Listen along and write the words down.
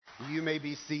You may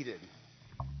be seated.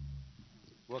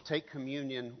 We'll take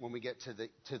communion when we get to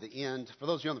the end. For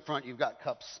those of you on the front, you've got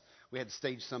cups. We had to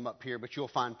stage some up here, but you'll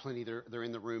find plenty. They're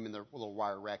in the room in the little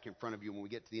wire rack in front of you when we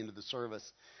get to the end of the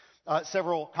service.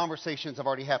 Several conversations have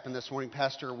already happened this morning.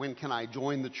 Pastor, when can I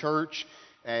join the church?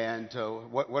 And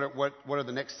what are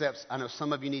the next steps? I know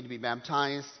some of you need to be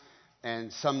baptized,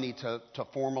 and some need to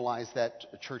formalize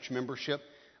that church membership.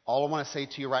 All I want to say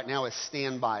to you right now is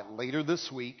stand by. Later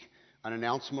this week, an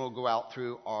announcement will go out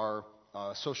through our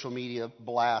social media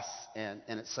blasts and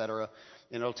et cetera,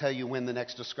 and it'll tell you when the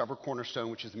next Discover Cornerstone,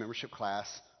 which is the membership class,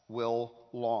 will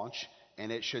launch,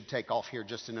 and it should take off here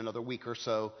just in another week or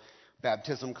so.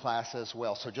 Baptism class as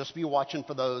well. So just be watching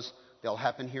for those. They'll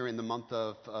happen here in the month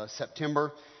of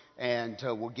September, and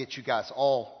we'll get you guys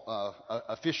all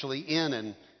officially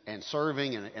in and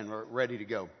serving and ready to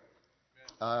go.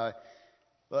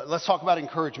 Let's talk about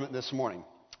encouragement this morning.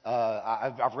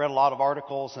 I've read a lot of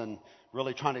articles and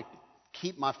really trying to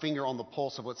keep my finger on the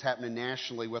pulse of what's happening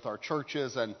nationally with our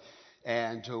churches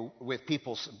and with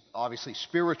people's obviously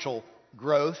spiritual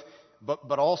growth,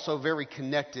 but also very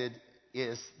connected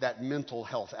is that mental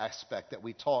health aspect that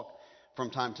we talk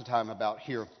from time to time about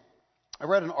here. I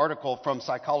read an article from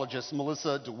psychologist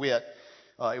Melissa DeWitt.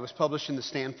 It was published in the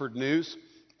Stanford News,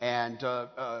 and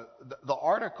the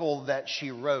article that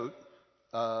she wrote,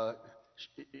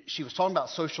 she was talking about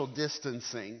social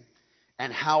distancing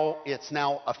and how it's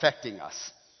now affecting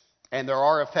us. And there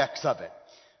are effects of it.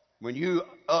 When you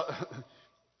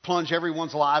plunge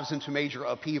everyone's lives into major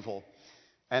upheaval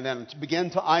and then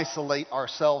begin to isolate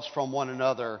ourselves from one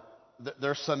another,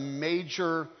 there's some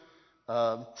major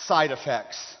side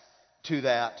effects to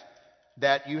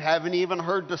that you haven't even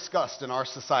heard discussed in our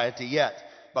society yet.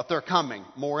 But they're coming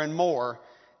more and more.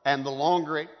 And the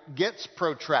longer it gets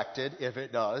protracted, if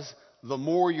it does, the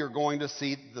more you're going to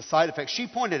see the side effects. She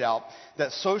pointed out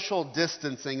that social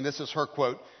distancing, this is her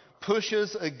quote,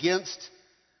 pushes against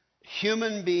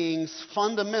human beings'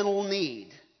 fundamental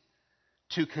need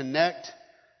to connect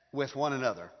with one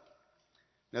another.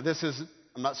 Now this is,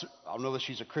 I don't know if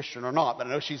she's a Christian or not, but I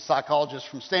know she's a psychologist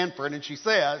from Stanford, and she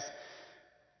says,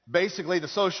 basically the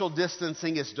social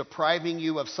distancing is depriving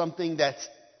you of something that's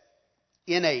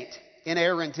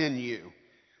inherent in you,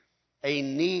 a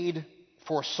need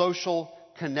for social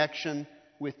connection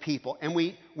with people. And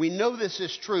we know this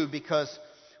is true because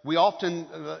we often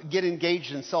get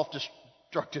engaged in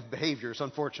self-destructive behaviors,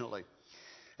 unfortunately.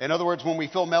 In other words, when we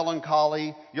feel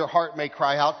melancholy, your heart may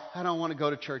cry out, I don't want to go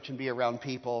to church and be around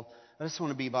people. I just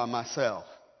want to be by myself.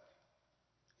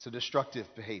 It's a destructive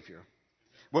behavior.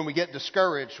 When we get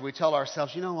discouraged, we tell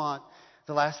ourselves, you know what?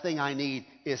 The last thing I need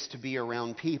is to be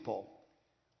around people.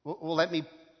 Well, let me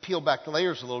peel back the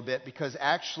layers a little bit, because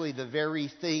actually the very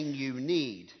thing you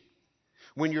need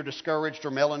when you're discouraged or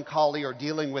melancholy or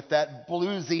dealing with that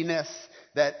bluesiness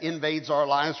that invades our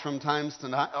lives from time to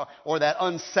time, or that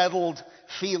unsettled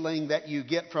feeling that you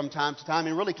get from time to time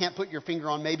and really can't put your finger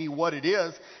on maybe what it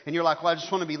is, and you're like, well, I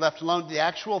just want to be left alone. The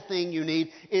actual thing you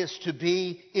need is to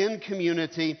be in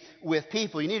community with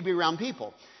people. You need to be around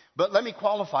people. But let me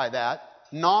qualify that.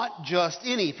 Not just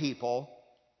any people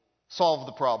solve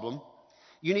the problem.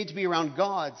 You need to be around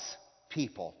God's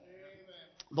people.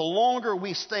 The longer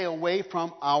we stay away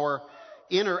from our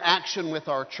interaction with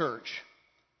our church,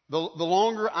 the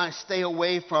longer I stay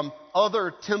away from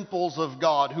other temples of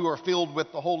God who are filled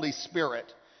with the Holy Spirit,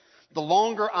 the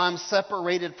longer I'm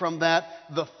separated from that,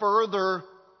 the further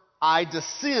I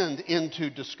descend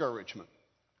into discouragement.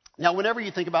 Now, whenever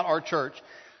you think about our church,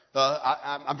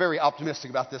 I'm very optimistic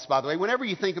about this, by the way. Whenever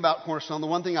you think about Cornerstone, the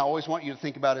one thing I always want you to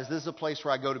think about is this is a place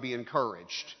where I go to be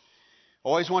encouraged. I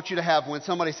always want you to have, when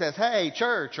somebody says, hey,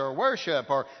 church or worship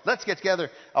or let's get together,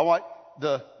 I want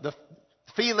the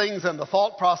feelings and the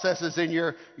thought processes in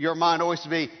your mind always to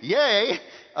be, yay,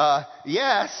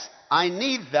 yes, I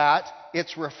need that.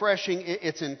 It's refreshing.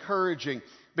 It's encouraging.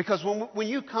 Because when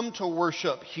you come to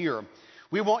worship here,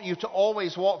 we want you to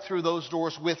always walk through those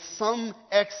doors with some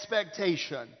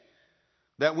expectation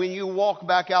that when you walk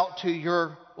back out to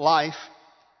your life,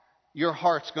 your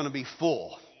heart's going to be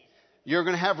full. You're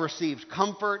going to have received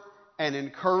comfort and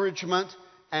encouragement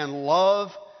and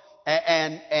love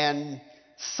and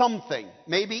something,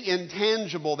 maybe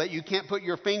intangible that you can't put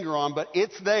your finger on, but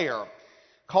it's there.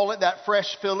 Call it that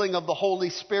fresh filling of the Holy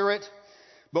Spirit.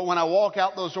 But when I walk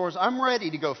out those doors, I'm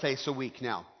ready to go face a week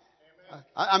now.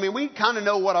 I mean, we kind of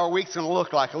know what our week's going to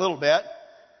look like a little bit.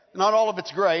 Not all of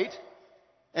it's great.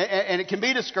 And it can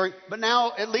be discouraging, but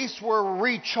now at least we're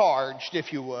recharged,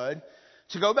 if you would,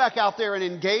 to go back out there and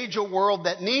engage a world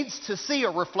that needs to see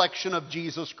a reflection of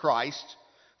Jesus Christ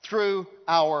through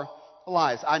our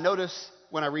lives. I notice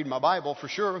when I read my Bible, for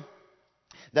sure,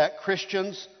 that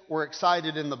Christians were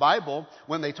excited in the Bible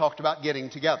when they talked about getting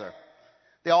together.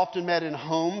 They often met in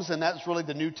homes, and that's really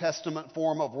the New Testament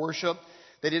form of worship.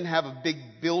 They didn't have big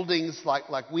buildings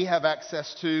like we have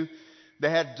access to. They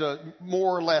had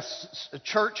more or less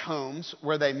church homes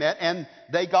where they met, and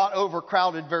they got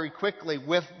overcrowded very quickly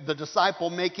with the disciple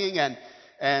making and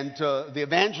the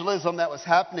evangelism that was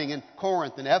happening in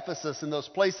Corinth and Ephesus and those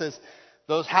places.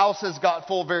 Those houses got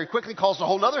full very quickly, caused a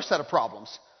whole other set of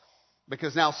problems.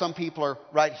 Because now some people are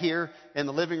right here in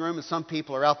the living room and some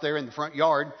people are out there in the front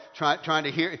yard trying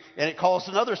to hear. And it caused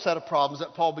another set of problems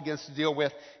that Paul begins to deal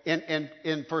with in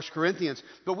 1 Corinthians.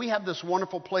 But we have this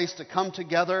wonderful place to come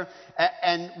together.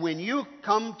 And when you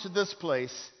come to this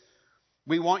place,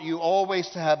 we want you always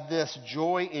to have this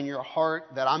joy in your heart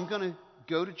that I'm going to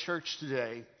go to church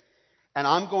today and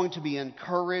I'm going to be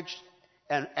encouraged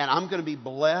and I'm going to be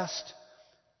blessed.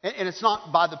 And it's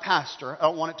not by the pastor. I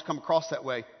don't want it to come across that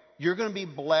way. You're going to be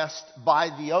blessed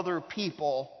by the other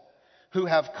people who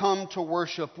have come to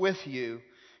worship with you.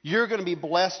 You're going to be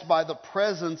blessed by the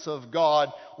presence of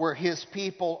God where His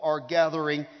people are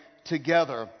gathering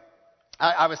together.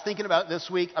 I was thinking about it this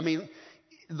week. I mean,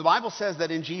 the Bible says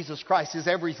that in Jesus Christ is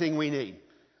everything we need.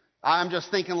 I'm just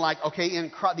thinking like, okay,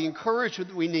 in the encouragement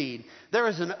that we need, there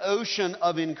is an ocean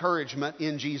of encouragement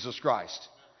in Jesus Christ.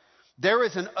 There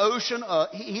is an ocean of,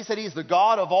 He said He's the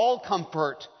God of all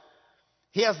comfort.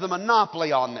 He has the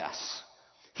monopoly on this.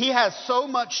 He has so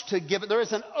much to give. There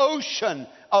is an ocean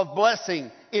of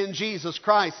blessing in Jesus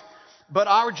Christ. But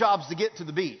our job is to get to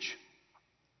the beach.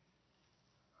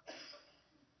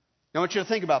 Now I want you to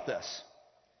think about this.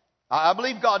 I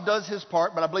believe God does His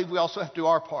part, but I believe we also have to do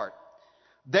our part.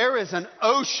 There is an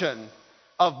ocean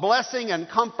of blessing and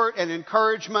comfort and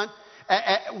encouragement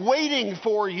waiting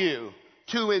for you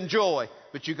to enjoy.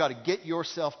 But you've got to get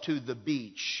yourself to the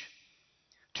beach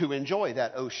to enjoy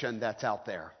that ocean that's out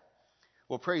there.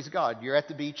 Well, praise God, you're at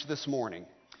the beach this morning.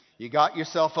 You got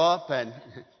yourself up, and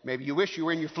maybe you wish you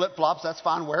were in your flip-flops. That's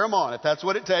fine. Wear them on if that's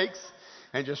what it takes.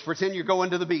 And just pretend you're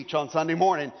going to the beach on Sunday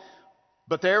morning.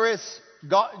 But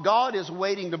God is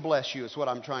waiting to bless you, is what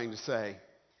I'm trying to say.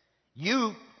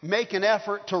 You make an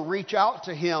effort to reach out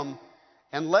to Him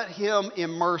and let Him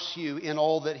immerse you in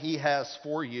all that He has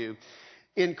for you.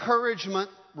 Encouragement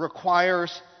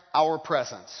requires our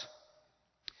presence.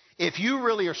 If you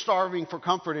really are starving for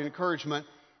comfort and encouragement,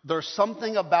 there's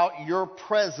something about your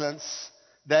presence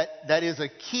that is a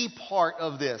key part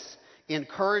of this.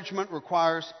 Encouragement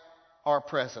requires our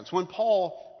presence. When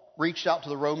Paul reached out to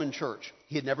the Roman church,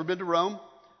 he had never been to Rome,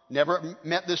 never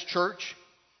met this church.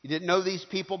 He didn't know these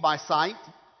people by sight.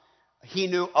 He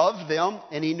knew of them,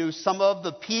 and he knew some of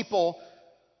the people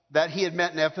that he had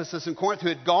met in Ephesus and Corinth who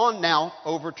had gone now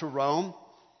over to Rome.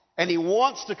 And he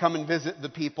wants to come and visit the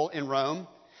people in Rome.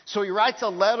 So he writes a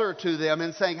letter to them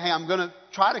and saying, hey, I'm going to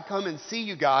try to come and see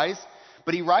you guys.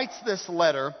 But he writes this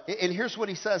letter, and here's what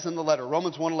he says in the letter,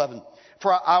 Romans 1:11.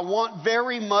 For I want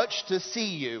very much to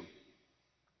see you,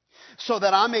 so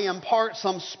that I may impart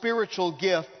some spiritual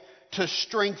gift to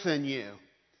strengthen you.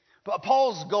 But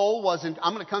Paul's goal wasn't,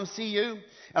 I'm going to come see you, and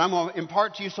I'm going to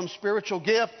impart to you some spiritual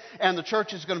gift, and the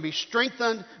church is going to be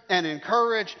strengthened and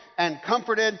encouraged and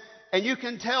comforted. And you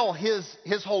can tell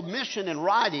his whole mission in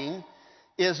writing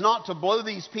is not to blow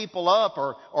these people up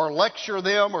or lecture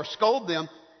them or scold them.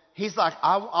 He's like,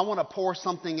 I want to pour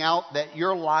something out that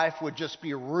your life would just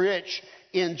be rich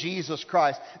in Jesus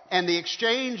Christ. And the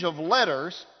exchange of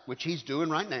letters, which he's doing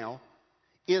right now,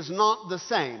 is not the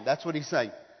same. That's what he's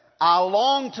saying. I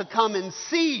long to come and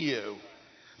see you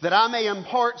that I may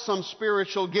impart some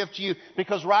spiritual gift to you,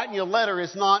 because writing you a letter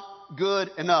is not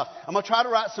good enough. I'm going to try to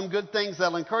write some good things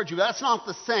that'll encourage you. That's not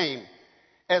the same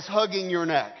as hugging your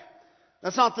neck.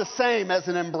 That's not the same as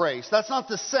an embrace. That's not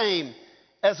the same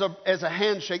as a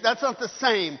handshake. That's not the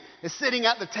same as sitting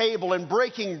at the table and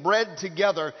breaking bread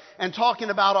together and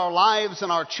talking about our lives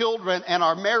and our children and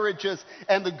our marriages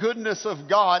and the goodness of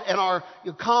God and our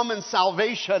common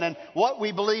salvation and what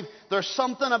we believe. There's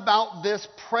something about this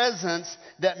presence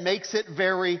that makes it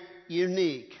very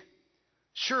unique.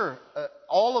 Sure,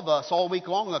 all of us all week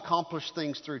long accomplish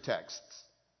things through texts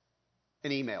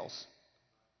and emails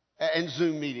and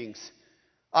Zoom meetings.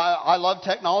 I love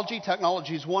technology.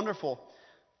 Technology is wonderful.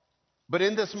 But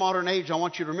in this modern age, I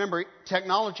want you to remember,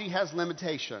 technology has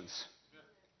limitations.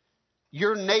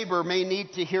 Your neighbor may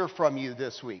need to hear from you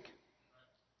this week.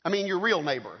 I mean, your real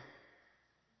neighbor.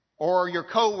 Or your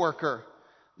coworker.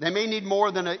 They may need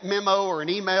more than a memo or an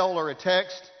email or a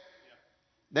text.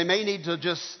 They may need to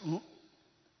just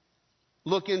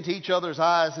look into each other's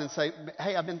eyes and say,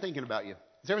 hey, I've been thinking about you.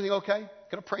 Is everything okay?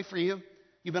 Can I pray for you?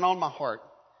 You've been on my heart.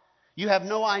 You have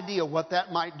no idea what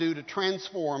that might do to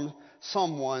transform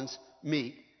someone's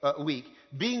week.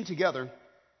 Being together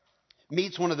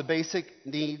meets one of the basic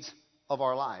needs of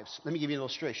our lives. Let me give you an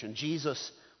illustration.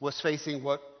 Jesus was facing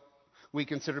what we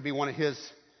consider to be one of his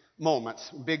moments,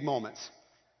 big moments.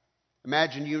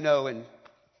 Imagine in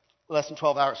less than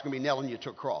 12 hours, it's going to be nailing you to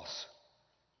a cross.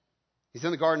 He's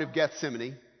in the Garden of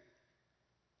Gethsemane.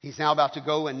 He's now about to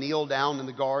go and kneel down in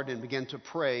the garden and begin to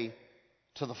pray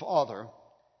to the Father.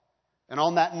 And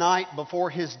on that night before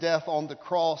his death on the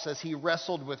cross, as he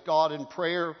wrestled with God in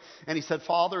prayer, and he said,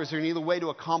 Father, is there any other way to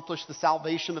accomplish the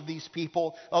salvation of these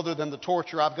people other than the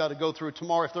torture I've got to go through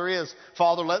tomorrow? If there is,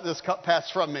 Father, let this cup pass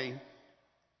from me.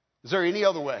 Is there any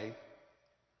other way?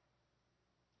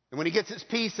 And when he gets his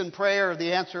peace in prayer,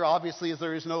 the answer obviously is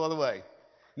there is no other way.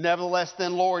 Nevertheless,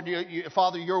 then, Lord,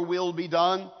 Father, your will be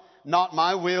done, not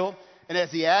my will. And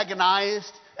as he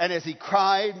agonized, and as he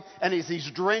cried, and as he's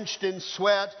drenched in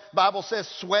sweat, Bible says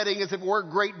sweating as if it were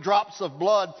great drops of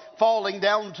blood falling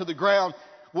down to the ground.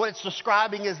 What it's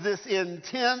describing is this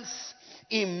intense,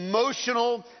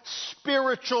 emotional,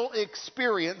 spiritual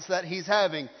experience that he's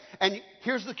having. And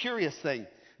here's the curious thing.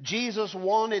 Jesus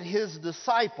wanted his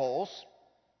disciples,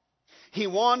 he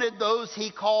wanted those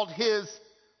he called his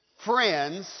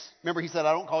friends. Remember, he said,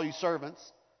 I don't call you servants,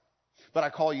 but I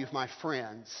call you my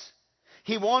friends.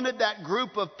 He wanted that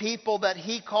group of people that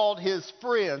he called his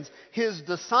friends, his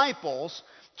disciples,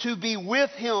 to be with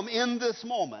him in this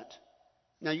moment.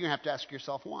 Now, you're going to have to ask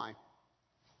yourself why.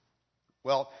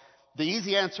 Well, the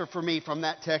easy answer for me from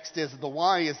that text is the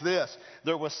why is this.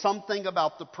 There was something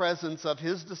about the presence of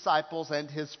his disciples and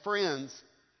his friends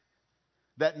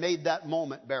that made that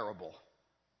moment bearable.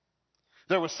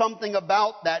 There was something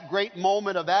about that great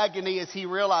moment of agony as he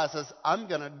realizes, I'm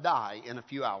going to die in a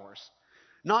few hours.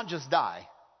 Not just die.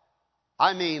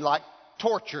 I mean like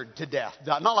tortured to death.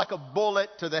 Not like a bullet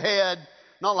to the head.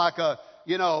 Not like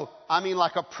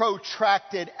like a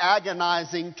protracted,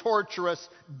 agonizing, torturous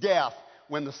death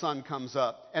when the sun comes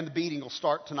up. And the beating will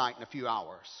start tonight in a few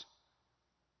hours.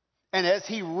 And as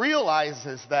he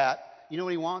realizes that, you know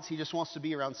what he wants? He just wants to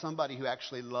be around somebody who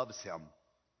actually loves him.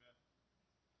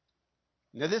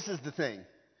 Now, this is the thing.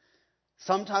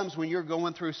 Sometimes when you're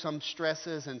going through some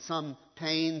stresses and some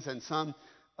pains and some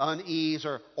unease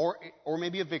or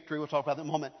maybe a victory, we'll talk about that in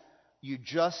a moment, you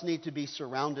just need to be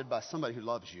surrounded by somebody who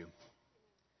loves you.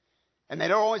 And they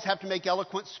don't always have to make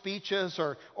eloquent speeches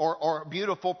or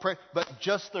beautiful prayer, but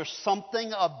just there's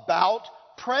something about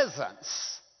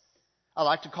presence. I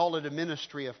like to call it a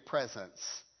ministry of presence.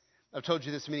 I've told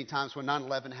you this many times. When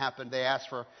 9/11 happened, they asked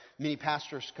for many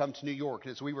pastors to come to New York.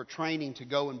 And as we were training to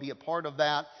go and be a part of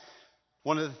that,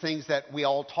 one of the things that we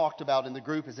all talked about in the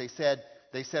group is they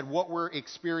said what we're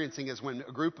experiencing is when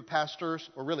a group of pastors,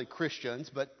 or really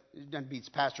Christians, but it doesn't beat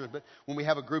pastors, but when we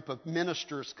have a group of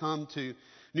ministers come to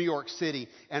New York City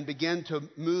and begin to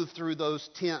move through those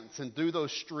tents and through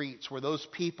those streets where those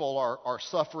people are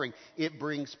suffering, it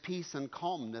brings peace and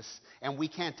calmness, and we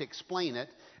can't explain it,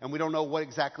 and we don't know what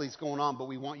exactly is going on, but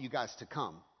we want you guys to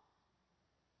come.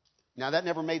 Now, that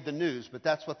never made the news, but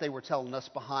that's what they were telling us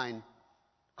behind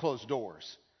closed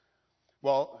doors.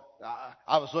 Well,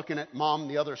 I was looking at Mom and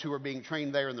the others who were being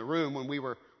trained there in the room when we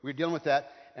were dealing with that,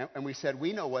 and we said,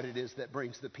 we know what it is that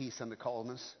brings the peace and the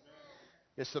calmness.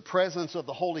 It's the presence of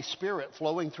the Holy Spirit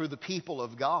flowing through the people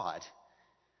of God.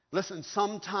 Listen,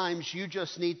 sometimes you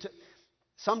need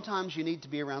to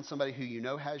be around somebody who you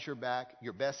know has your back,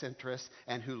 your best interests,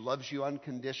 and who loves you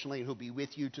unconditionally, and who'll be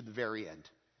with you to the very end.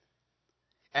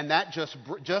 And that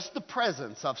just the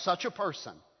presence of such a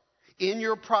person in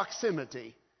your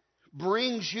proximity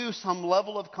brings you some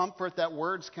level of comfort that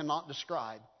words cannot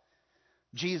describe.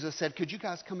 Jesus said, could you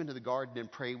guys come into the garden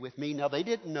and pray with me? Now, they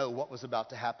didn't know what was about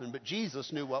to happen, but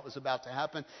Jesus knew what was about to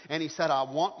happen. And he said, I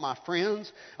want my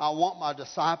friends, I want my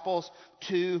disciples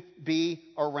to be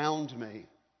around me.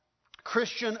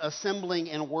 Christian assembling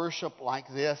in worship like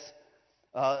this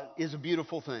is a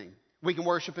beautiful thing. We can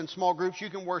worship in small groups. You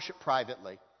can worship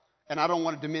privately. And I don't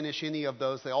want to diminish any of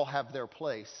those. They all have their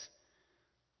place.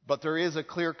 But there is a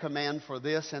clear command for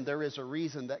this, and there is a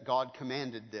reason that God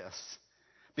commanded this.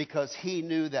 Because he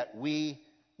knew that we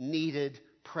needed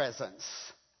presence.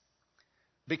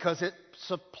 Because it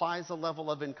supplies a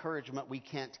level of encouragement we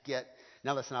can't get.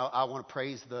 Now listen, I want to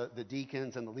praise the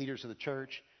deacons and the leaders of the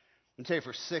church. I'll tell you,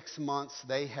 for 6 months,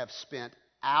 they have spent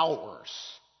hours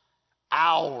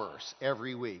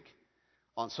every week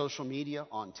on social media,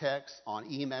 on text, on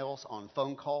emails, on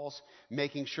phone calls,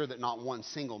 making sure that not one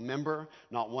single member,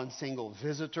 not one single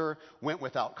visitor went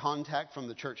without contact from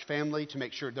the church family, to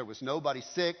make sure there was nobody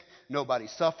sick, nobody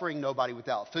suffering, nobody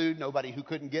without food, nobody who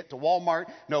couldn't get to Walmart,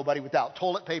 nobody without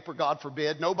toilet paper, God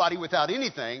forbid, nobody without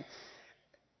anything.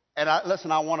 And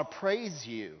I want to praise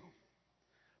you,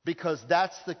 because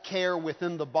that's the care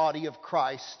within the body of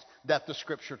Christ that the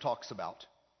Scripture talks about.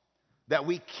 That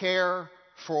we care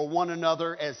for one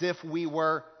another as if we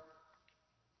were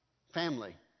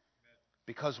family,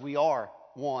 because we are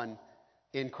one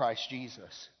in Christ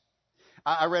Jesus.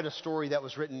 I read a story that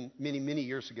was written many, many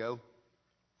years ago,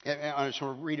 and I just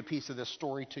want to read a piece of this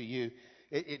story to you.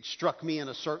 It struck me in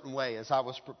a certain way as I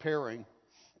was preparing.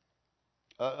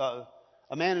 A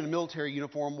man in a military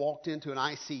uniform walked into an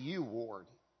ICU ward,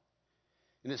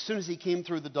 and as soon as he came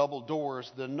through the double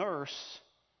doors, the nurse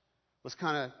was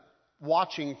kind of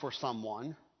watching for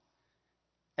someone,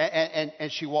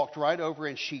 and she walked right over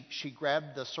and she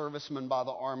grabbed the serviceman by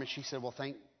the arm and she said, "Well,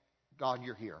 thank God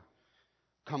you're here.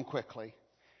 Come quickly."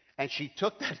 And she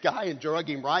took that guy and drug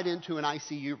him right into an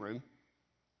ICU room.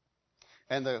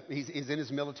 And he's in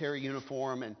his military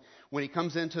uniform, and when he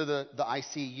comes into the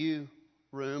ICU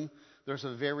room, there's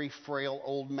a very frail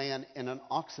old man in an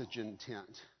oxygen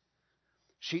tent.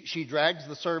 She drags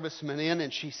the serviceman in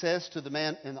and she says to the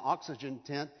man in the oxygen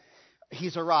tent,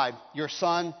 "He's arrived. Your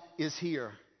son is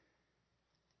here."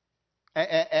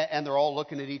 And they're all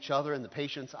looking at each other, and the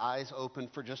patient's eyes open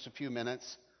for just a few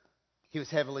minutes. He was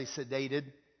heavily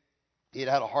sedated. He had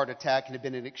had a heart attack and had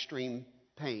been in extreme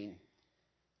pain.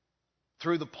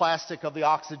 Through the plastic of the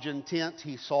oxygen tent,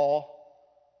 he saw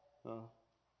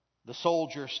the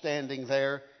soldier standing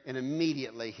there, and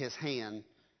immediately his hand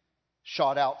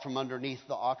shot out from underneath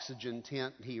the oxygen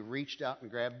tent. He reached out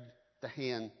and grabbed the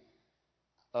hand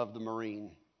of the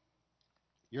Marine.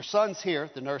 "Your son's here,"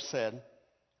 the nurse said.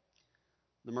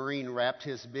 The Marine wrapped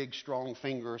his big, strong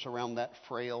fingers around that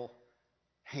frail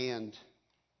hand,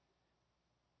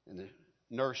 and the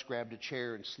nurse grabbed a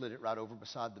chair and slid it right over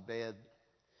beside the bed.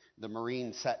 The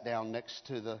Marine sat down next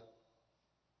to the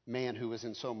man who was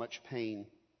in so much pain.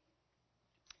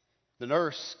 The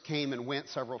nurse came and went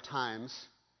several times.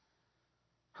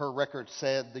 Her record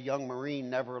said the young Marine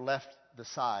never left the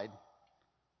side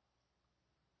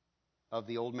of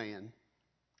the old man,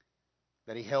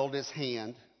 that he held his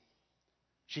hand.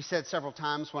 She said several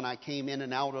times, when I came in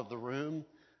and out of the room,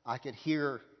 I could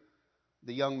hear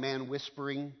the young man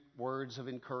whispering words of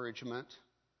encouragement,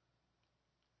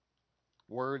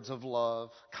 words of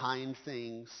love, kind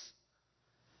things.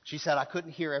 She said, I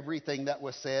couldn't hear everything that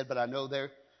was said, but I know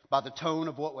there, by the tone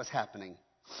of what was happening,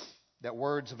 that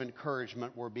words of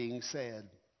encouragement were being said.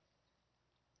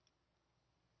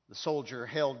 The soldier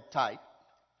held tight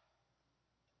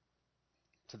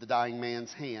to the dying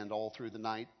man's hand all through the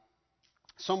night.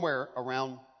 Somewhere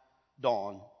around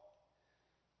dawn,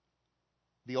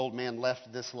 the old man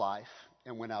left this life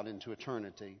and went out into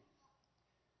eternity.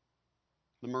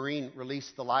 The Marine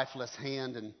released the lifeless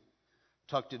hand and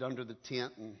tucked it under the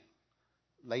tent and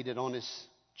laid it on his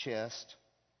chest.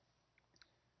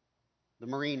 The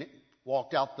Marine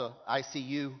walked out the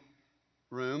ICU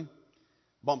room,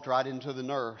 bumped right into the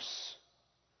nurse.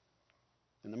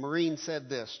 And the Marine said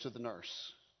this to the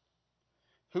nurse: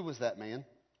 "Who was that man?"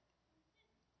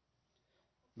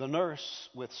 The nurse,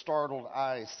 with startled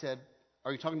eyes, said,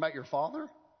 "Are you talking about your father?"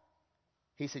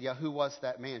 He said, "Yeah, who was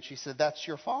that man?" She said, "That's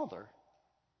your father."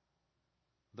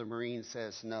 The Marine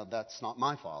says, "No, that's not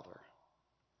my father.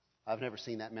 I've never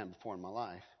seen that man before in my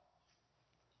life."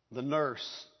 The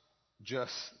nurse,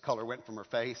 just color went from her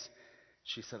face.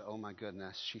 She said, "Oh my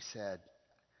goodness." She said,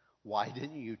 "Why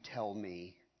didn't you tell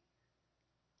me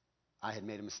I had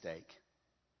made a mistake?"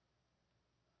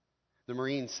 The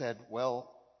Marine said,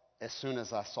 "Well, as soon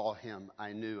as I saw him,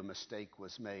 I knew a mistake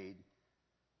was made.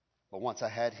 But once I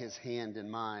had his hand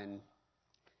in mine,"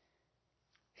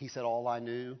 he said, "all I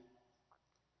knew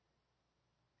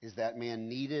is that man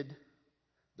needed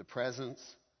the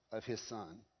presence of his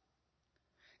son.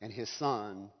 And his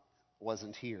son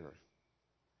wasn't here.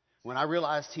 When I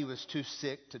realized he was too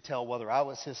sick to tell whether I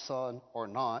was his son or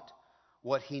not,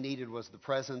 what he needed was the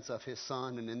presence of his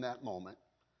son. And in that moment,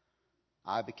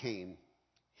 I became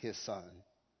his son.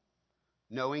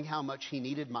 Knowing how much he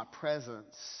needed my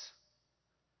presence,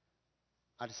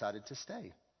 I decided to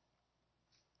stay."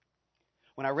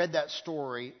 When I read that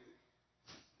story,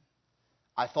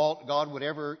 I thought, God,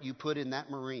 whatever you put in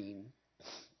that Marine,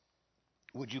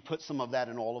 would you put some of that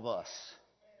in all of us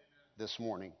this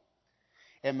morning?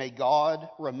 And may God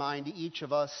remind each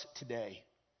of us today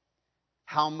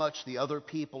how much the other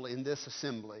people in this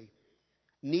assembly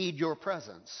need your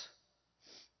presence.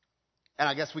 And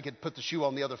I guess we could put the shoe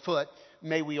on the other foot.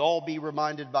 May we all be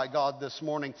reminded by God this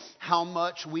morning how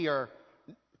much we are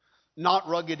not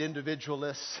rugged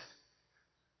individualists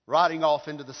riding off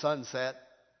into the sunset,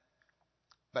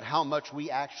 but how much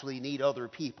we actually need other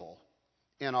people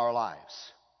in our lives.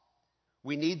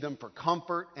 We need them for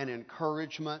comfort and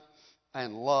encouragement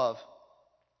and love.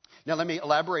 Now let me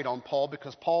elaborate on Paul,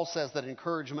 because Paul says that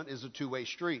encouragement is a two-way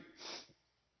street.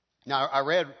 Now I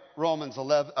read Romans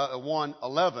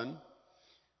 1:11,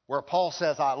 where Paul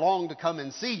says, I long to come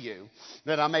and see you,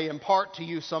 that I may impart to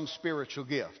you some spiritual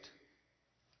gift.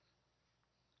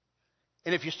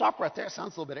 And if you stop right there, it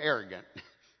sounds a little bit arrogant.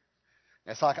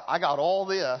 It's like, I got all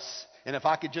this, and if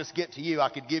I could just get to you, I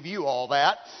could give you all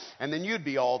that, and then you'd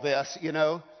be all this, you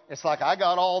know. It's like, I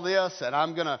got all this, and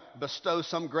I'm going to bestow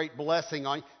some great blessing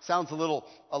on you. Sounds a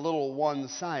little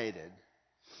one-sided.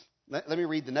 Let me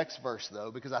read the next verse,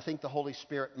 though, because I think the Holy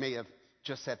Spirit may have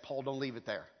just said, Paul, don't leave it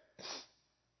there.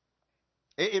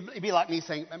 It'd be like me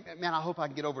saying, man, I hope I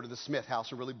can get over to the Smith house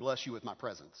and really bless you with my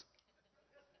presence.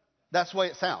 That's the way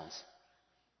it sounds.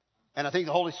 And I think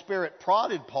the Holy Spirit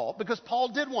prodded Paul, because Paul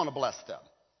did want to bless them.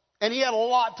 And he had a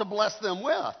lot to bless them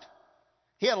with.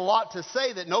 He had a lot to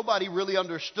say that nobody really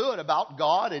understood about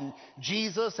God and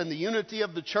Jesus and the unity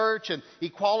of the church and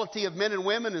equality of men and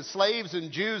women and slaves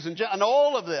and Jews and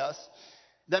all of this,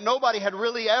 that nobody had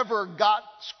really ever got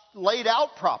laid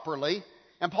out properly.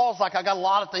 And Paul's like, I got a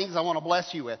lot of things I want to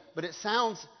bless you with. But it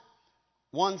sounds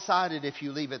one-sided if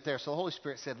you leave it there. So the Holy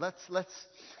Spirit said,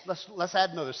 let's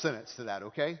add another sentence to that,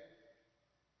 okay?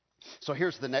 So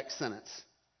here's the next sentence.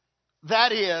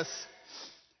 That is,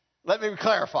 let me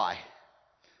clarify.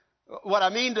 What I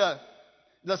mean to,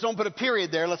 let's don't put a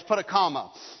period there, let's put a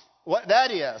comma. What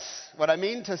I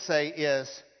mean to say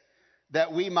is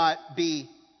that we might be,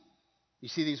 you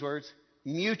see these words?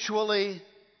 Mutually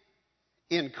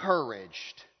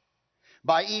encouraged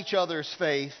by each other's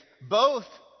faith, both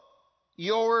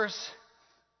yours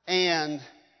and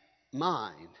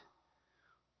mine.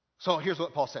 So here's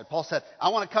what Paul said. Paul said, I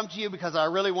want to come to you because I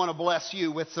really want to bless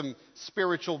you with some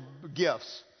spiritual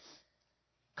gifts.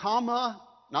 Comma,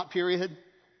 not period.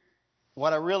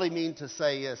 What I really mean to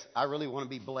say is, I really want to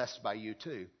be blessed by you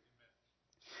too.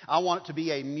 I want it to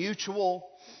be a mutual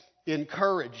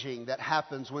encouraging that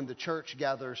happens when the church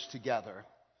gathers together.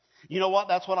 You know what?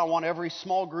 That's what I want every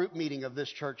small group meeting of this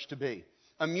church to be.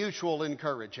 A mutual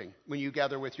encouraging when you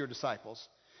gather with your disciples.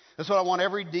 That's what I want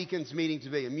every deacon's meeting to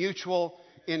be. A mutual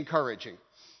encouraging.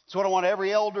 It's what I want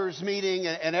every elders meeting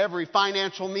and every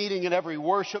financial meeting and every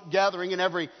worship gathering and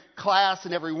every class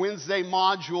and every Wednesday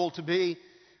module to be.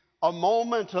 A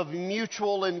moment of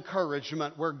mutual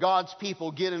encouragement where God's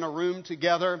people get in a room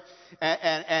together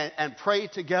and pray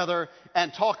together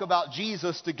and talk about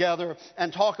Jesus together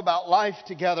and talk about life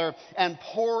together and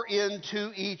pour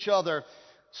into each other.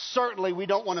 Certainly we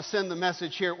don't want to send the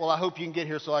message here, well, I hope you can get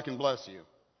here so I can bless you.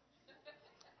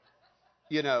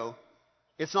 You know,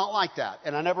 it's not like that.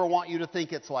 And I never want you to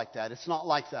think it's like that. It's not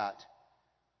like that.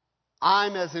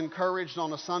 I'm as encouraged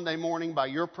on a Sunday morning by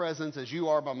your presence as you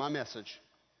are by my message.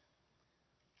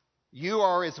 You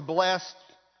are as blessed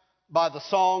by the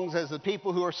songs as the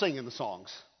people who are singing the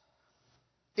songs.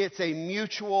 It's a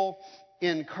mutual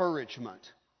encouragement.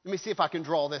 Let me see if I can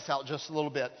draw this out just a little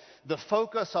bit. The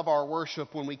focus of our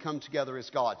worship when we come together is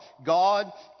God.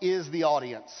 God is the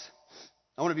audience.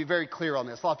 I want to be very clear on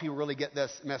this. A lot of people really get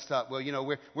this messed up. Well, you know,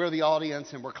 we're the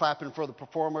audience and we're clapping for the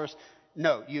performers.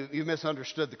 No, you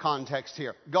misunderstood the context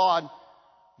here. God,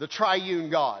 the triune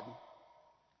God,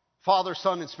 Father,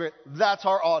 Son, and Spirit, that's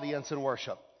our audience in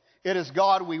worship. It is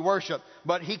God we worship,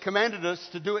 but He commanded us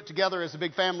to do it together as a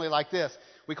big family like this.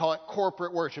 We call it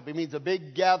corporate worship. It means a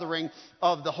big gathering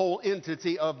of the whole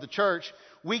entity of the church.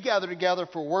 We gather together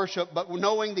for worship, but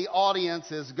knowing the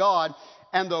audience is God,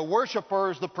 and the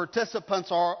worshipers, the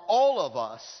participants are all of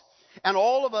us, and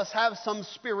all of us have some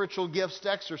spiritual gifts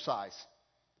to exercise.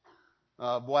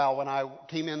 Wow, when I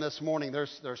came in this morning,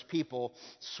 there's people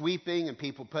sweeping and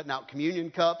people putting out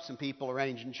communion cups and people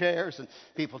arranging chairs and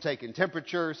people taking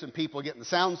temperatures and people getting the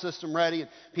sound system ready and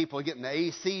people getting the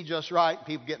AC just right and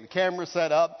people getting the camera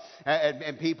set up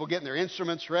and people getting their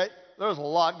instruments ready. There's a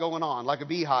lot going on, like a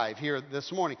beehive here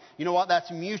this morning. You know what?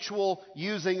 That's mutual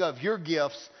using of your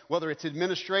gifts, whether it's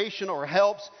administration or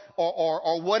helps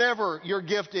or whatever your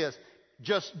gift is.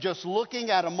 Just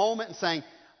looking at a moment and saying,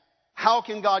 how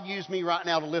can God use me right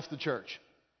now to lift the church?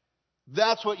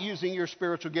 That's what using your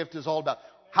spiritual gift is all about.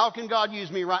 How can God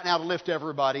use me right now to lift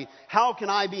everybody? How can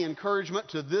I be encouragement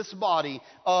to this body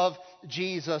of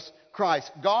Jesus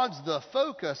Christ? God's the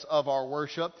focus of our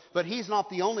worship, but He's not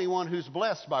the only one who's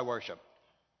blessed by worship.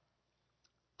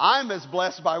 I'm as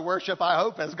blessed by worship, I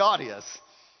hope, as God is.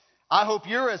 I hope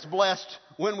you're as blessed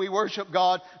when we worship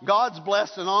God. God's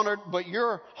blessed and honored, but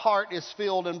your heart is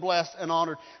filled and blessed and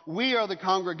honored. We are the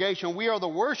congregation. We are the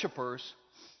worshipers.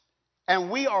 And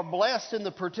we are blessed in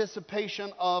the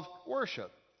participation of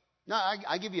worship. Now,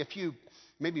 I give you a few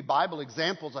maybe Bible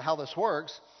examples of how this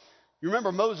works. You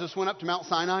remember Moses went up to Mount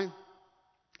Sinai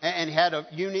and he had a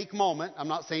unique moment. I'm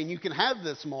not saying you can have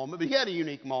this moment, but he had a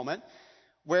unique moment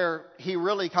where he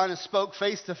really kind of spoke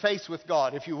face to face with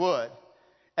God, if you would.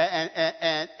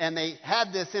 And they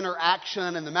had this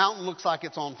interaction, and the mountain looks like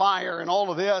it's on fire and all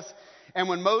of this. And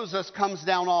when Moses comes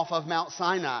down off of Mount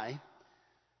Sinai,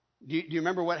 do you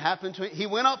remember what happened to him? He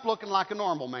went up looking like a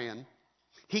normal man.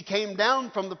 He came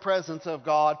down from the presence of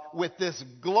God with this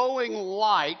glowing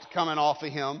light coming off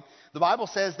of him. The Bible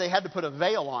says they had to put a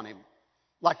veil on him.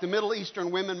 Like the Middle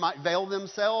Eastern women might veil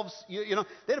themselves. You know,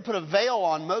 they had to put a veil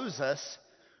on Moses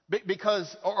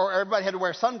because, or everybody had to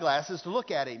wear sunglasses to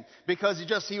look at him because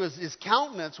his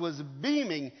countenance was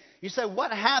beaming. You say,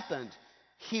 what happened?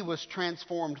 He was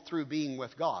transformed through being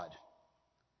with God.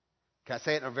 Can I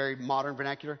say it in a very modern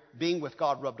vernacular? Being with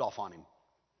God rubbed off on him.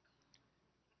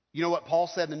 You know what Paul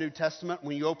said in the New Testament?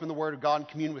 When you open the Word of God and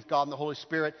commune with God and the Holy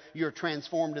Spirit, you're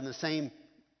transformed in the same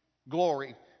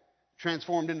glory,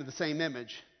 transformed into the same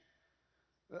image.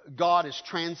 God is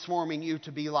transforming you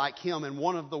to be like Him, and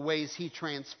one of the ways He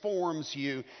transforms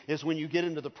you is when you get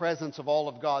into the presence of all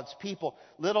of God's people.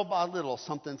 Little by little,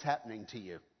 something's happening to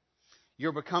you.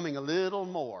 You're becoming a little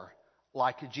more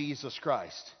like Jesus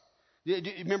Christ. Do you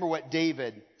remember what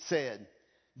David said?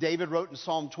 David wrote in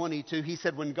Psalm 22, he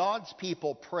said, when God's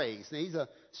people praise, now he's a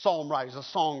psalm writer, he's a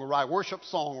song writer, worship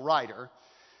song writer.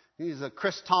 He's a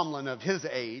Chris Tomlin of his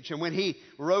age. And when he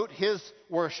wrote his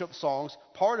worship songs,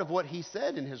 part of what he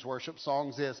said in his worship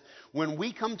songs is, when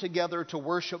we come together to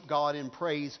worship God in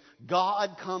praise,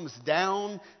 God comes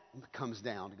down.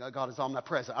 God is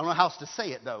omnipresent. I don't know how else to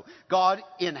say it, though. God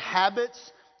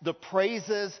inhabits the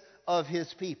praises of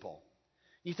His people.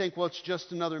 You think, well, it's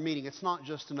just another meeting. It's not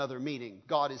just another meeting.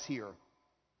 God is here.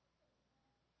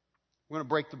 We're going to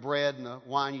break the bread and the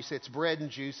wine. You say it's bread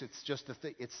and juice. It's just a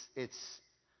thing. It's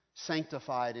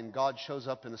sanctified, and God shows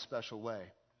up in a special way.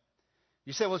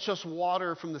 You say, well, it's just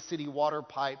water from the city water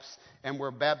pipes, and we're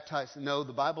baptized. No,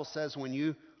 the Bible says when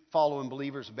you follow in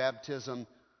believers' baptism,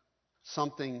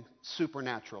 something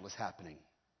supernatural is happening.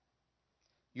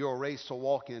 You're raised to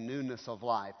walk in newness of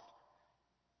life.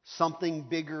 Something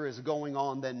bigger is going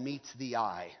on than meets the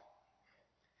eye.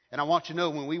 And I want you to know,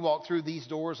 when we walk through these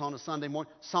doors on a Sunday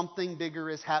morning, something bigger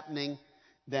is happening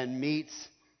than meets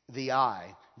the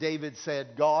eye. David said,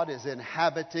 God is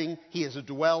inhabiting, He is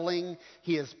dwelling,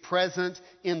 He is present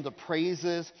in the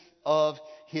praises of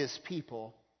His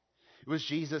people. It was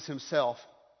Jesus Himself,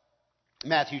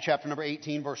 Matthew chapter number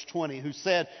 18, verse 20, who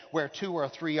said, where 2 or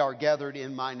 3 are gathered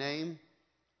in my name.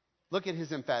 Look at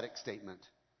His emphatic statement.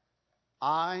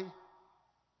 I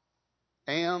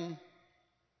am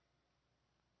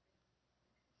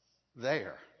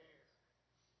there.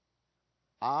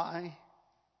 I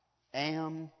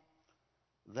am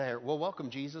there. Well, welcome,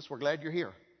 Jesus. We're glad you're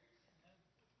here.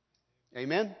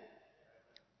 Amen?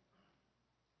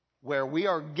 Where we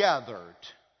are gathered.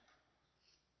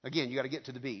 Again, you got to get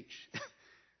to the beach.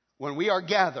 When we are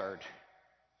gathered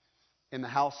in the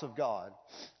house of God,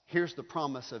 here's the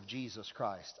promise of Jesus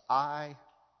Christ. I,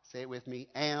 say it with me,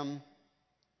 am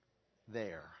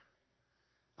there.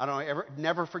 I don't know,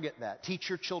 never forget that. Teach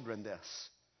your children this.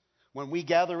 When we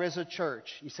gather as a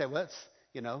church, you say, well, it's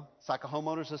like a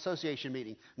homeowners association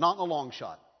meeting. Not in a long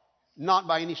shot. Not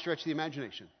by any stretch of the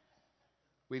imagination.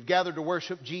 We've gathered to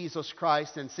worship Jesus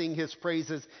Christ and sing His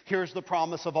praises. Here's the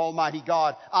promise of Almighty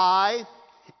God. I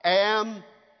am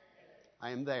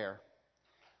there.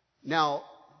 Now,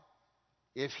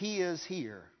 if He is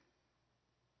here,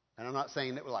 and I'm not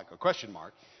saying that with like a question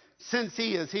mark, since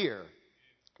He is here,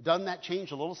 doesn't that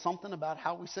change a little something about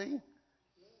how we sing?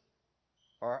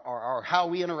 Or how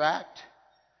we interact?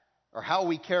 Or how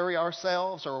we carry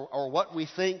ourselves? Or what we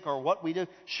think? Or what we do?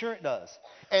 Sure it does.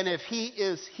 And if He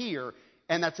is here,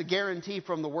 and that's a guarantee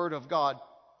from the Word of God,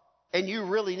 and you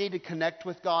really need to connect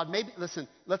with God, maybe, listen,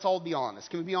 let's all be honest.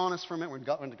 Can we be honest for a minute? We're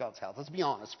in God's house. Let's be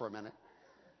honest for a minute.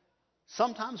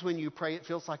 Sometimes when you pray, it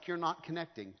feels like you're not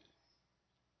connecting.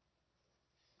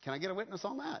 Can I get a witness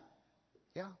on that?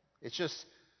 Yeah. It's just,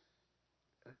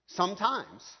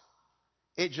 sometimes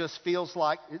it just feels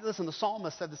like, listen, the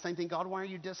psalmist said the same thing. God, why are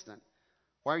you distant?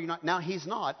 Why are you not? Now, He's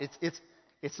not.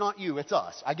 It's not you, it's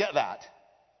us. I get that.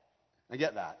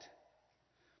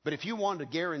 But if you want a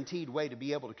guaranteed way to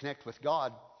be able to connect with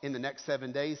God in the next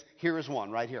 7 days, here is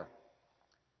one right here.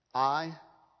 I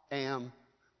am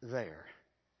there.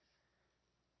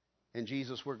 And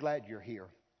Jesus, we're glad you're here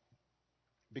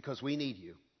because we need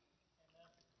you.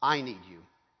 I need you.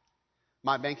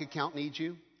 My bank account needs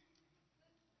you.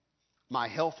 My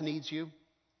health needs you.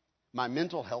 My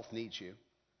mental health needs you.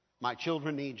 My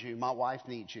children need you. My wife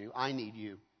needs you. I need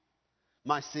you.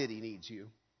 My city needs you.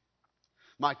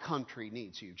 My country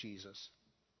needs you, Jesus.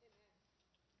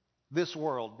 This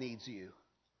world needs you.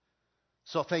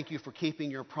 So thank you for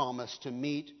keeping your promise to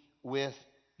meet with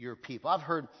your people. I've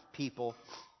heard people,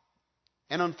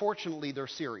 and unfortunately they're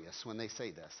serious when they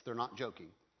say this. They're not joking.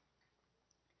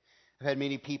 I've had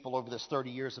many people over this 30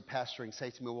 years of pastoring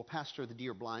say to me, well, Pastor, the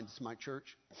Deer Blind is my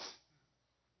church.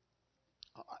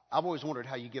 I've always wondered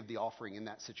how you give the offering in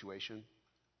that situation.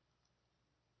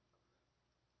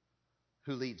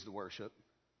 Who leads the worship?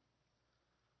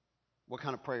 What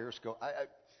kind of prayers go?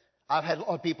 I've had a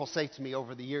lot of people say to me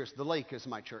over the years, the lake is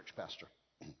my church, Pastor.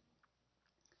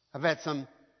 I've had some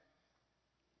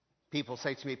people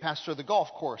say to me, Pastor, the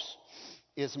golf course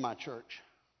is my church.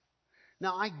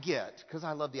 Now I get, because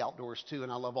I love the outdoors too,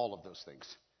 and I love all of those things.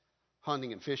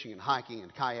 Hunting and fishing and hiking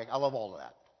and kayak, I love all of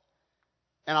that.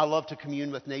 And I love to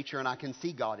commune with nature, and I can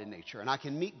see God in nature, and I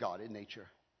can meet God in nature.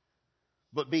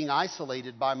 But being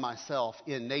isolated by myself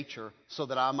in nature so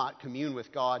that I might commune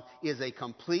with God is a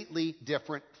completely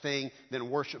different thing than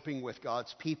worshiping with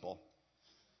God's people.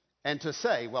 And to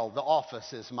say, well, the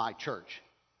office is my church.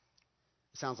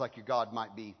 It sounds like your God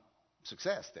might be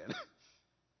success then.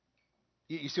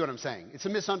 You see what I'm saying? It's a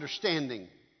misunderstanding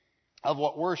of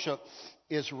what worship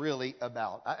is really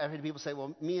about. I've had people say,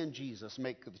 well, me and Jesus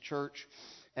make the church,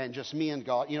 and just me and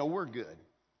God, we're good.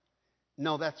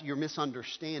 No, you're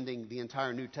misunderstanding the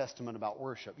entire New Testament about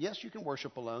worship. Yes, you can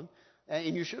worship alone,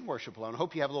 and you should worship alone.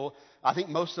 I think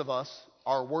most of us,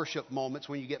 our worship moments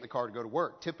when you get in the car to go to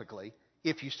work, typically,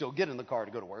 if you still get in the car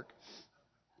to go to work,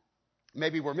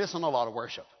 maybe we're missing a lot of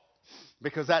worship,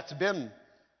 because that's been,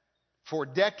 for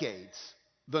decades,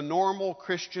 the normal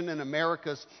Christian in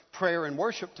America's prayer and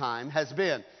worship time has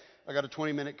been, I got a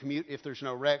 20-minute commute. If there's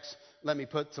no wrecks, let me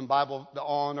put some Bible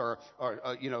on or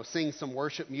sing some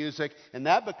worship music. And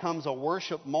that becomes a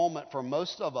worship moment for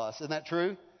most of us. Isn't that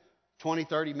true? 20,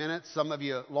 30 minutes, some of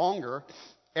you longer,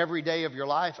 every day of your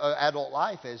life, adult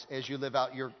life, as you live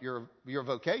out your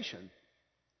vocation.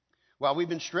 Well, we've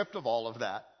been stripped of all of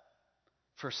that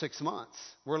for 6 months.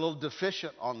 We're a little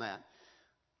deficient on that.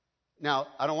 Now,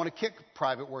 I don't want to kick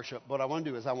private worship. What I want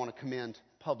to do is I want to commend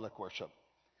public worship.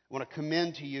 I want to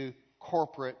commend to you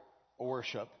corporate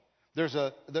worship. There's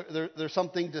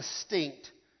something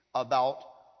distinct about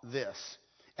this.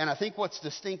 And I think what's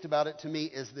distinct about it to me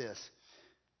is this.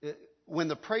 When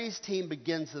the praise team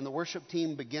begins and the worship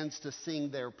team begins to sing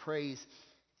their praise,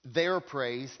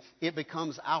 it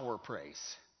becomes our praise.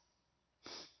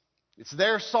 It's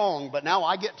their song, but now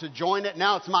I get to join it.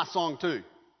 Now it's my song too.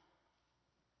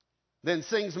 Then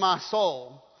sings my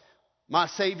soul, my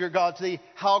Savior God to thee,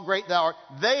 how great thou art.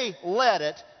 They led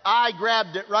it. I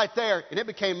grabbed it right there, and it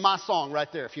became my song right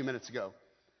there a few minutes ago.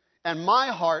 And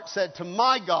my heart said to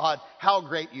my God, how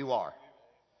great you are.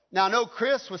 Now, I know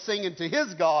Chris was singing to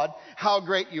his God, how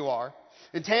great you are.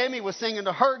 And Tammy was singing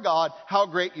to her God, how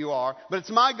great you are. But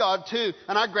it's my God too,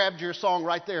 and I grabbed your song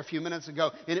right there a few minutes ago,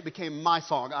 and it became my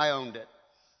song. I owned it.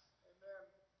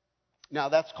 Now,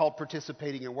 that's called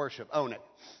participating in worship. Own it.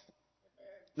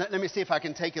 Let me see if I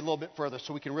can take it a little bit further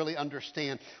so we can really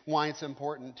understand why it's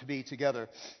important to be together.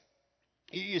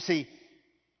 You see,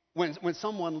 when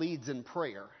someone leads in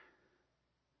prayer,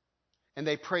 and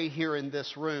they pray here in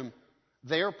this room,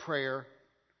 their prayer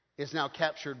is now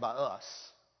captured by us.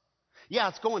 Yeah,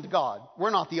 it's going to God. We're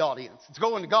not the audience. It's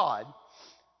going to God.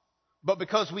 But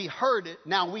because we heard it,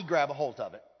 now we grab a hold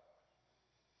of it.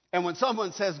 And when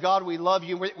someone says, God, we love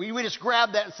you, we just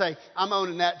grab that and say, I'm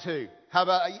owning that too. How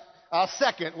about I'll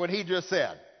second what he just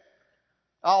said.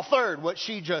 I'll third what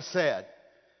she just said.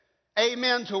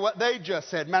 Amen to what they just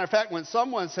said. Matter of fact, when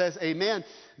someone says amen,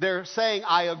 they're saying,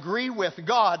 I agree with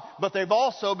God, but they've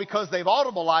also, because they've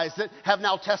audibleized it, have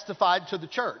now testified to the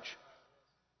church.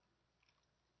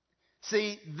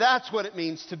 See, that's what it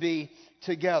means to be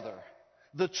together.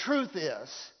 The truth is,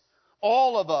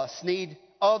 all of us need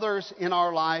others in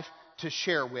our life to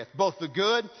share with, both the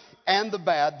good and the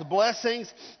bad, the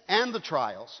blessings and the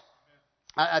trials.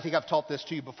 I think I've taught this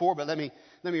to you before, but let me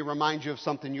remind you of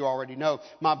something you already know.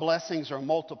 My blessings are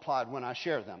multiplied when I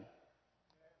share them.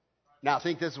 Now, I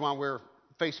think this is why we're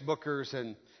Facebookers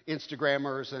and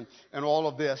Instagrammers and all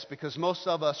of this, because most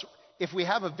of us, if we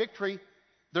have a victory,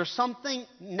 there's something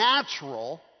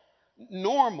natural,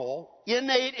 normal,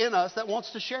 innate in us that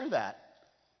wants to share that.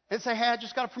 And say, hey, I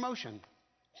just got a promotion.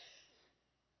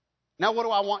 Now, what do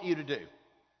I want you to do?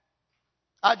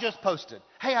 I just posted,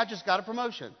 hey, I just got a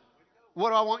promotion. What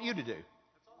do I want you to do?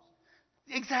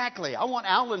 Exactly. I want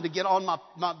Alan to get on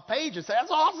my page and say,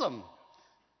 that's awesome.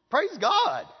 Praise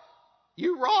God.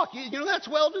 You rock. You know, that's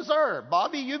well deserved.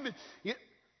 Bobby, you've been,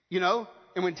 you know,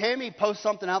 and when Tammy posts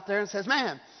something out there and says,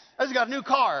 man, I just got a new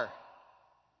car.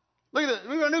 Look at this.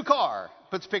 We got a new car.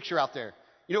 Puts a picture out there.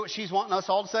 You know what she's wanting us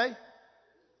all to say?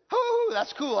 Ooh,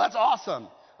 that's cool. That's awesome.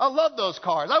 I love those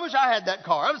cars. I wish I had that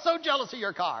car. I was so jealous of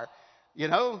your car. You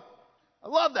know, I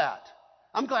love that.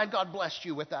 I'm glad God blessed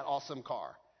you with that awesome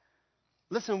car.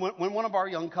 Listen, when one of our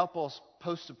young couples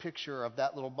posts a picture of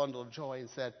that little bundle of joy and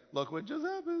said, look what just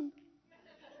happened.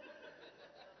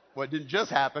 Well, it didn't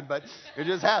just happen, but it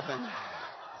just happened.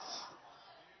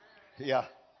 Yeah.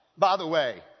 By the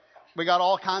way, we got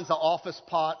all kinds of office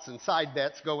pots and side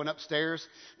bets going upstairs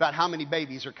about how many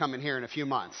babies are coming here in a few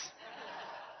months.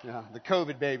 Yeah, the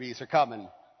COVID babies are coming.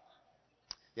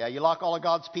 Yeah, you lock all of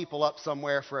God's people up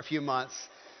somewhere for a few months,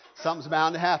 something's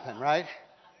bound to happen, right?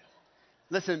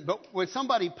 Listen, but when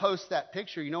somebody posts that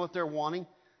picture, you know what they're wanting?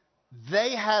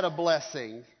 They had a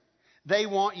blessing. They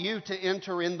want you to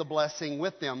enter in the blessing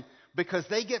with them because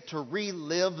they get to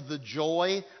relive the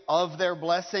joy of their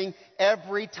blessing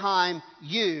every time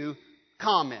you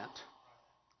comment.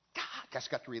 God, I just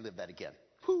got to relive that again.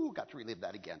 Whoo, got to relive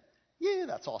that again. Yeah,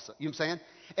 that's awesome. You know what I'm saying?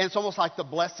 And it's almost like the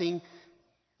blessing.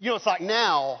 You know, it's like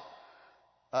now,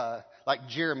 like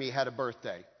Jeremy had a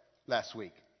birthday last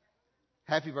week.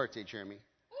 Happy birthday, Jeremy.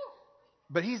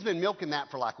 But he's been milking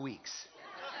that for like weeks.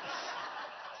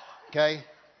 Okay?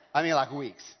 I mean, like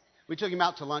weeks. We took him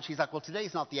out to lunch. He's like, well,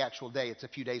 today's not the actual day. It's a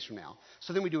few days from now.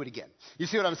 So then we do it again. You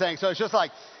see what I'm saying? So it's just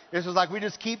like we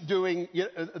just keep doing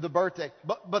the birthday.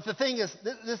 But the thing is,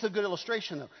 this is a good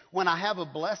illustration, though. When I have a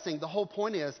blessing, the whole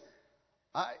point is,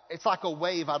 it's like a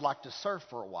wave I'd like to surf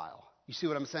for a while. You see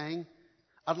what I'm saying?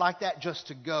 I'd like that just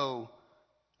to go.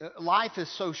 Life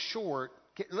is so short.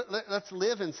 Let's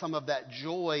live in some of that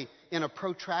joy in a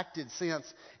protracted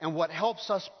sense. And what helps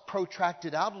us protract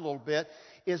it out a little bit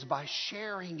is by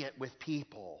sharing it with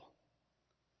people.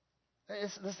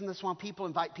 Listen, this is why people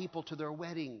invite people to their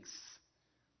weddings.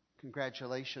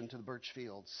 Congratulations to the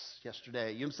Birchfields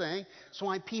yesterday. You know what I'm saying? That's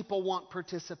why people want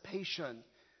participation.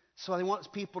 So they want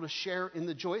people to share in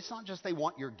the joy. It's not just they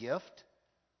want your gift.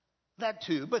 That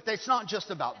too, but it's not just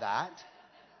about that.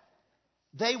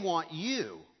 They want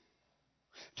you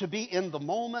to be in the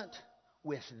moment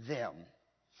with them,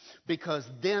 because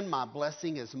then my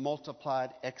blessing is multiplied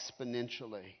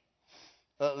exponentially.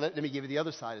 Let me give you the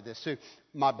other side of this too.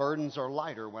 My burdens are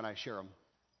lighter when I share them.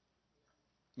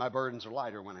 My burdens are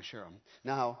lighter when I share them.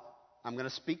 Now, I'm going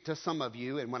to speak to some of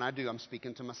you, and when I do, I'm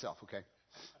speaking to myself, okay?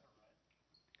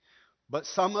 But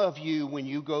some of you, when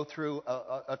you go through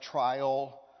a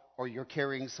trial or you're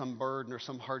carrying some burden or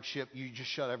some hardship, you just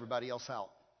shut everybody else out.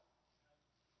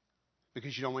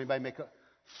 Because you don't want anybody to make a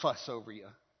fuss over you.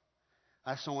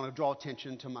 I just don't want to draw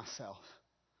attention to myself.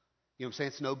 You know what I'm saying?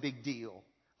 It's no big deal.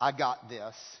 I got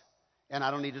this, and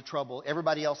I don't need to trouble.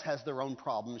 Everybody else has their own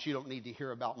problems. You don't need to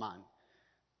hear about mine.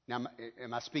 Now,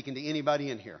 am I speaking to anybody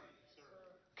in here?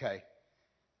 Okay.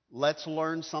 Let's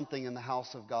learn something in the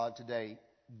house of God today.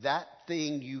 That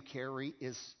thing you carry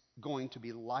is going to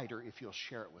be lighter if you'll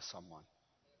share it with someone.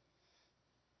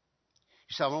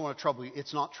 You say, I don't want to trouble you.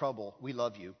 It's not trouble. We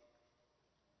love you.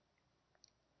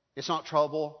 It's not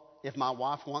trouble if my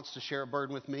wife wants to share a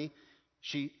burden with me.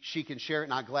 She can share it,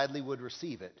 and I gladly would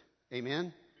receive it.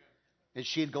 Amen? And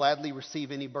she'd gladly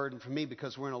receive any burden from me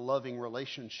because we're in a loving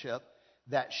relationship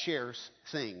that shares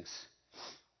things,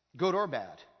 good or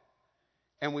bad.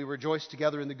 And we rejoice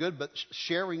together in the good, but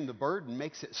sharing the burden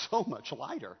makes it so much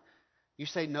lighter. You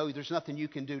say, no, there's nothing you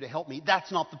can do to help me.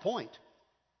 That's not the point.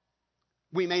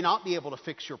 We may not be able to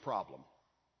fix your problem.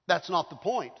 That's not the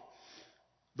point.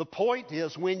 The point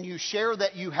is when you share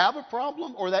that you have a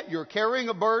problem or that you're carrying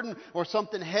a burden or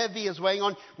something heavy is weighing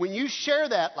on, when you share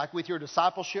that, like with your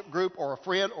discipleship group or a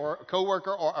friend or a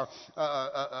coworker or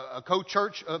a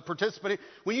co-church participant,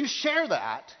 when you share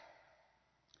that,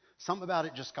 something about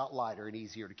it just got lighter and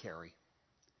easier to carry.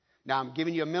 Now, I'm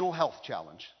giving you a mental health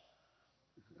challenge.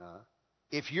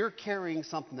 If you're carrying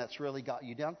something that's really got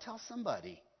you down, tell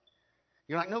somebody.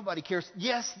 You're like, nobody cares.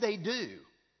 Yes, they do.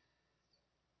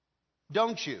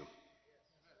 Don't you?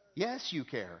 Yes, you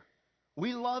care.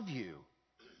 We love you.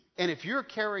 And if you're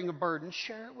carrying a burden,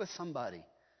 share it with somebody.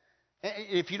 And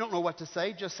if you don't know what to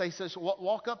say, just say,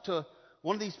 walk up to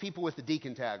one of these people with the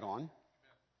deacon tag on.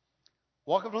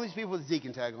 Walk up to one of these people with the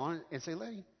deacon tag on and say,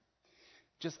 lady,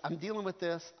 I'm dealing with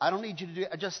this. I don't need you to do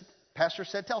it. Pastor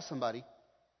said, tell somebody.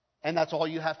 And that's all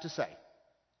you have to say.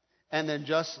 And then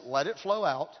just let it flow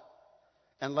out.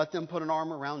 and let them put an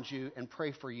arm around you and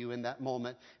pray for you in that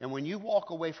moment. And when you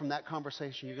walk away from that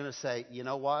conversation, you're going to say, you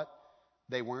know what?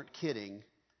 They weren't kidding.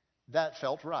 That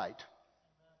felt right.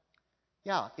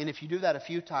 Yeah, and if you do that a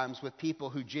few times with people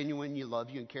who genuinely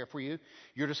love you and care for you,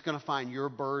 you're just going to find your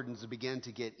burdens begin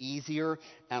to get easier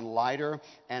and lighter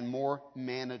and more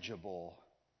manageable.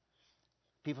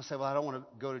 People say, well, I don't want to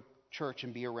go to church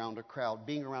and be around a crowd.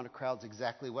 Being around a crowd is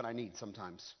exactly what I need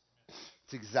sometimes.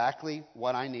 It's exactly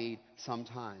what I need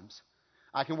sometimes.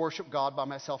 I can worship God by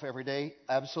myself every day,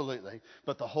 absolutely.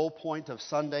 But the whole point of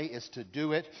Sunday is to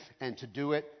do it and to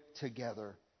do it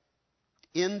together.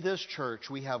 In this church,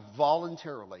 we have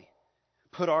voluntarily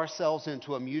put ourselves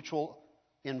into a mutual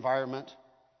environment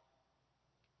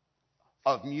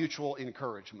of mutual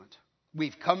encouragement.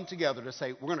 We've come together to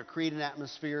say we're going to create an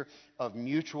atmosphere of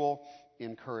mutual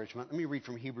encouragement. Let me read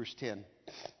from Hebrews 10.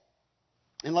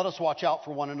 And let us watch out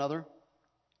for one another.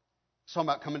 It's talking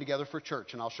about coming together for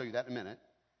church, and I'll show you that in a minute.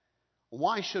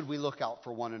 Why should we look out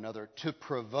for one another? To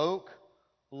provoke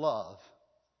love.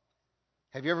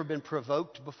 Have you ever been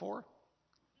provoked before?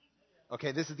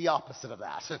 Okay, this is the opposite of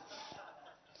that.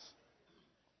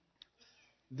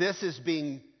 This is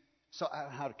being, so I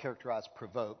don't know how to characterize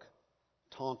provoke.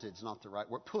 Taunted is not the right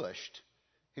word. Pushed.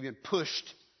 Have you been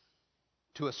pushed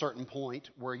to a certain point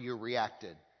where you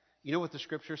reacted? You know what the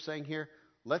scripture is saying here?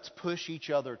 Let's push each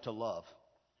other to love.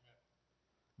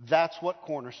 That's what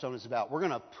Cornerstone is about. We're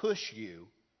going to push you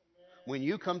when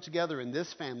you come together in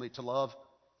this family to love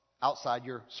outside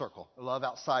your circle, love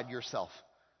outside yourself.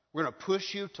 We're going to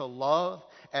push you to love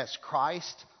as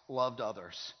Christ loved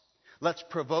others. Let's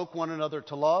provoke one another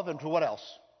to love and to what else?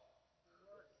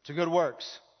 To good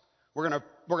works. We're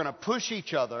going to push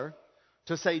each other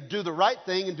to say, do the right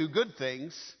thing and do good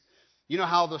things. You know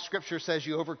how the scripture says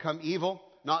you overcome evil?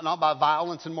 Not by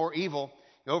violence and more evil.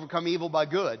 You overcome evil by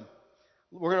good.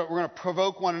 We're going to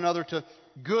provoke one another to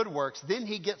good works. Then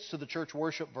he gets to the church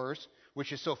worship verse,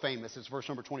 which is so famous. It's verse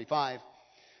number 25.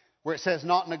 Where it says,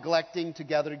 not neglecting to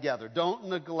gather together. Don't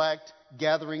neglect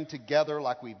gathering together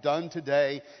like we've done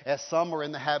today, as some are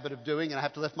in the habit of doing. And I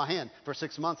have to lift my hand. For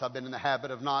 6 months, I've been in the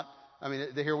habit of not.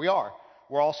 Here we are.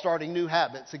 We're all starting new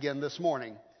habits again this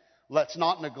morning. Let's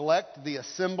not neglect the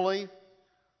assembly,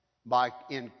 but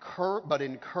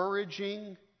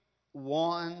encouraging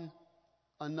one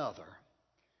another.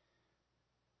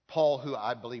 Paul, who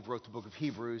I believe wrote the book of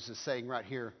Hebrews, is saying right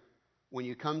here, when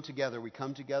you come together, we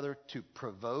come together to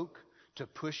provoke, to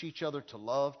push each other to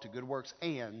love, to good works,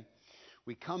 and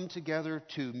we come together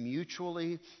to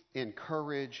mutually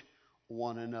encourage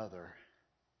one another.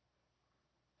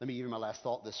 Let me give you my last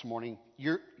thought this morning.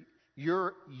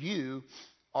 You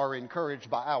are encouraged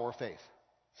by our faith.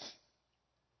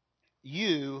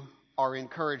 You are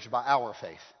encouraged by our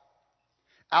faith.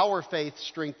 Our faith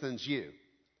strengthens you.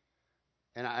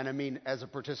 And I mean, as a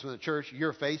participant of the church,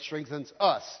 your faith strengthens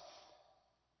us.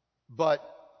 But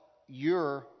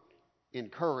you're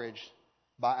encouraged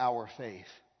by our faith.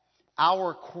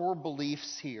 Our core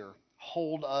beliefs here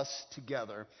hold us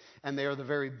together, and they are the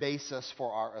very basis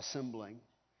for our assembling.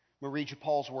 I'm going to read you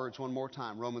Paul's words one more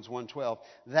time, Romans 1:12.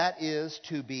 That is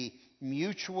to be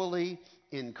mutually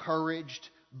encouraged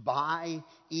by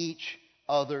each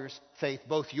other's faith,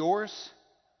 both yours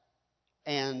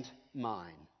and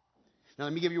mine. Now,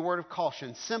 let me give you a word of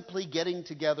caution. Simply getting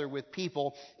together with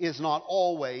people is not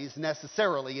always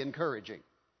necessarily encouraging.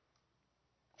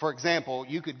 For example,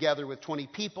 you could gather with 20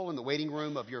 people in the waiting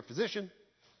room of your physician.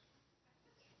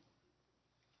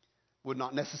 Would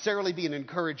not necessarily be an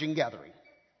encouraging gathering.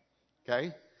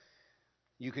 Okay?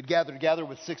 You could gather together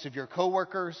with 6 of your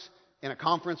coworkers in a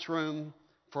conference room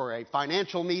for a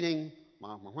financial meeting.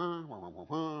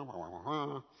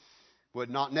 Would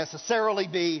not necessarily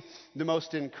be the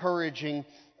most encouraging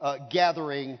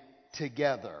gathering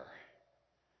together.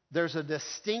 There's a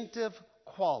distinctive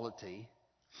quality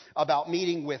about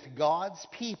meeting with God's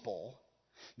people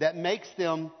that makes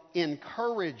them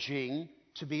encouraging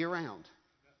to be around.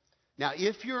 Now,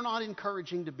 if you're not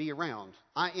encouraging to be around,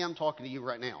 I am talking to you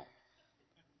right now.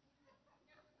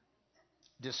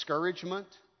 Discouragement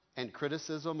and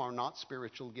criticism are not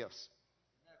spiritual gifts.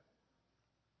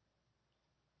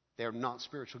 They're not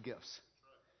spiritual gifts.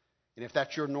 And if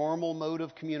that's your normal mode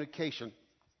of communication,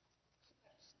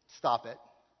 stop it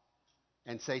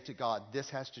and say to God, this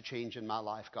has to change in my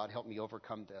life. God, help me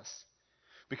overcome this.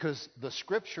 Because the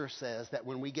scripture says that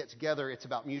when we get together, it's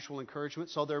about mutual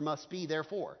encouragement. So there must be,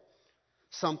 therefore,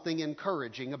 something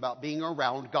encouraging about being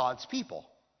around God's people.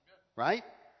 Right?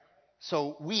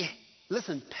 So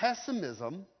listen,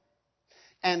 pessimism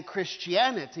and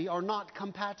Christianity are not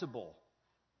compatible.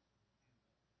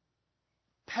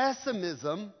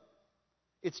 Pessimism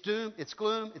It's doom, it's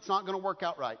gloom, it's not going to work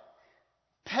out right.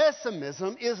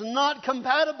 Pessimism is not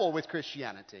compatible with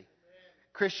Christianity.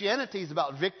 Christianity is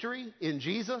about victory in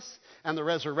Jesus and the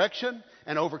resurrection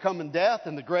and overcoming death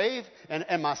and the grave,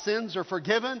 and my sins are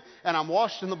forgiven and I'm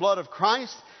washed in the blood of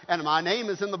Christ and my name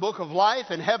is in the book of life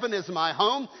and heaven is my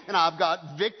home and I've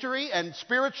got victory and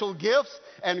spiritual gifts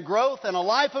and growth and a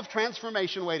life of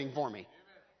transformation waiting for me.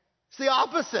 It's the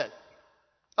opposite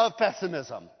of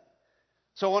pessimism.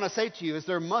 So I want to say to you is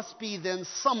there must be then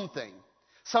something,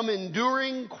 some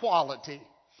enduring quality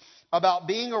about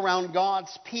being around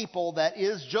God's people that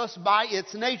is just by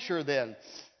its nature then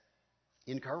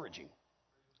encouraging.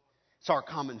 It's our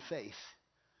common faith.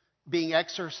 Being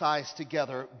exercised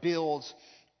together builds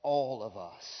all of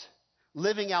us.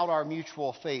 Living out our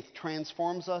mutual faith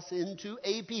transforms us into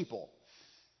a people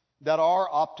that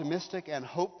are optimistic and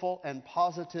hopeful and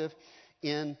positive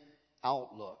in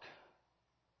outlook.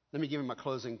 Let me give you my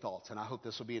closing thoughts, and I hope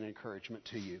this will be an encouragement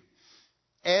to you.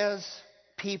 As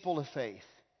people of faith,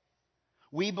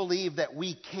 we believe that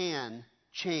we can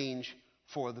change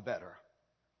for the better.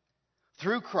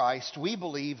 Through Christ, we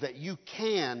believe that you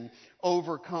can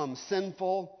overcome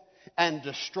sinful and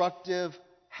destructive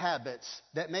habits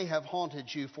that may have haunted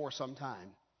you for some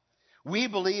time. We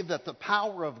believe that the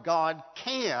power of God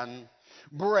can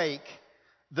break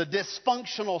the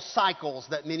dysfunctional cycles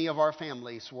that many of our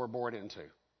families were born into.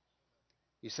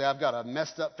 You say, I've got a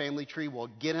messed up family tree. Well,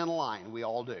 get in line. We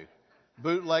all do.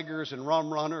 Bootleggers and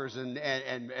rum runners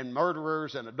and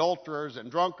murderers and adulterers and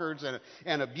drunkards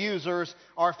and abusers.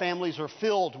 Our families are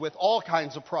filled with all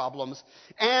kinds of problems.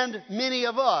 And many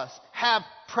of us have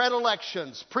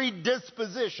predilections,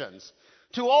 predispositions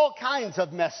to all kinds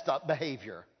of messed up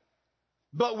behavior.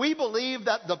 But we believe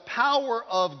that the power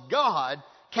of God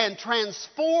can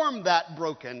transform that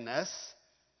brokenness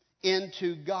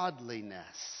into godliness.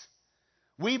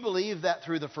 We believe that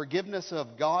through the forgiveness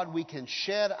of God, we can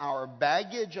shed our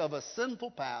baggage of a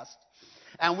sinful past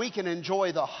and we can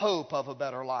enjoy the hope of a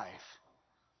better life.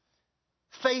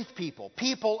 Faith people,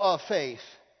 people of faith,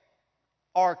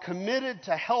 are committed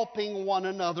to helping one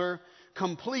another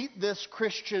complete this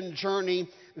Christian journey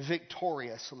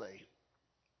victoriously.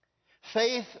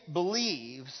 Faith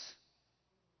believes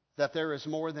that there is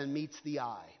more than meets the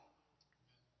eye.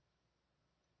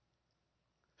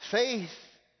 Faith,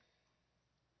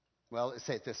 well, let's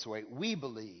say it this way. We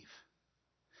believe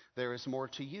there is more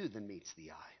to you than meets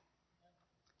the eye.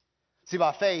 See,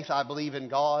 by faith, I believe in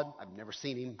God. I've never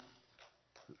seen Him.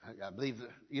 I believe,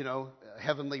 a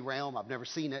heavenly realm. I've never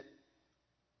seen it.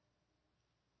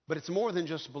 But it's more than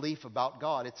just belief about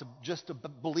God. It's just a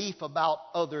belief about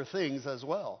other things as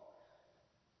well.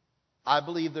 I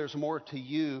believe there's more to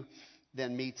you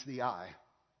than meets the eye.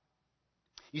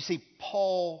 You see,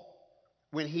 Paul,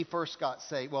 when he first got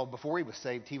saved, well, before he was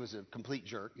saved, he was a complete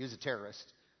jerk. He was a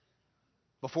terrorist.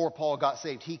 Before Paul got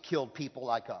saved, he killed people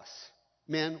like us.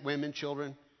 Men, women,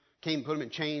 children. Came and put them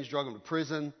in chains, drug them to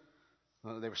prison.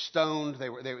 They were stoned.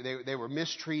 They were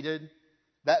mistreated.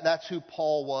 That's who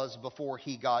Paul was before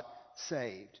he got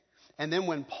saved. And then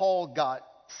when Paul got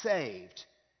saved,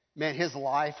 man, his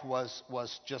life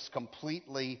was just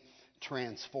completely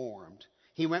transformed.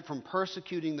 He went from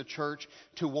persecuting the church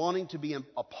to wanting to be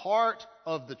a part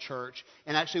of the church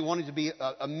and actually wanting to be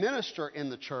a minister in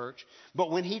the church. But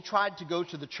when he tried to go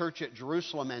to the church at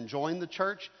Jerusalem and join the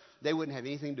church, they wouldn't have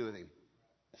anything to do with him.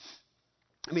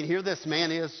 I mean, here this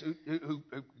man is who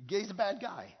he's a bad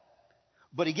guy.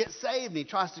 But he gets saved and he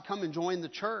tries to come and join the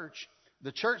church.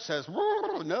 The church says,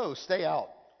 no, stay out.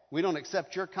 We don't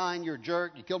accept your kind. You're a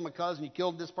jerk. You killed my cousin. You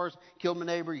killed this person. You killed my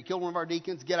neighbor. You killed one of our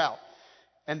deacons. Get out.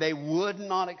 And they would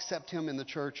not accept him in the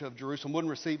church of Jerusalem, wouldn't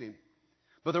receive him.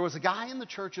 But there was a guy in the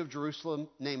church of Jerusalem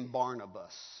named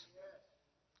Barnabas.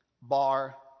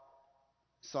 Bar,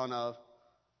 son of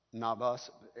Nabas,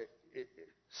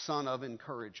 son of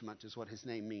encouragement is what his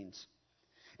name means.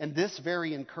 And this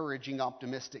very encouraging,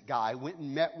 optimistic guy went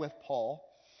and met with Paul,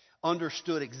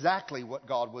 understood exactly what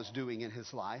God was doing in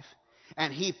his life,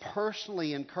 and he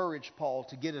personally encouraged Paul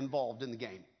to get involved in the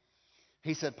game.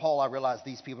 He said, Paul, I realize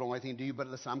these people don't want anything to do, but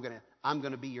listen, I'm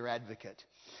going to be your advocate.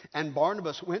 And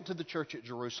Barnabas went to the church at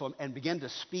Jerusalem and began to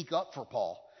speak up for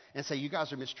Paul and say, you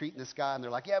guys are mistreating this guy. And they're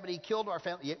like, yeah, but he killed our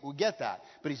family. Yeah, we get that.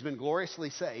 But he's been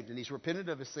gloriously saved and he's repented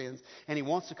of his sins and he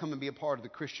wants to come and be a part of the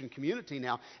Christian community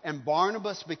now. And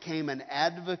Barnabas became an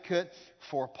advocate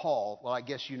for Paul. Well, I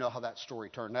guess you know how that story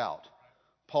turned out.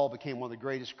 Paul became one of the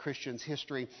greatest Christians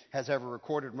history has ever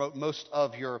recorded, wrote most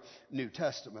of your New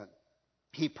Testament.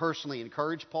 He personally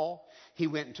encouraged Paul. He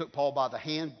went and took Paul by the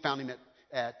hand, found him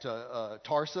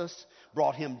Tarsus,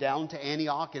 brought him down to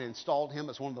Antioch and installed him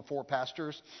as one of the 4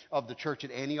 pastors of the church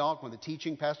at Antioch, one of the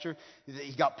teaching pastors.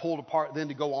 He got pulled apart then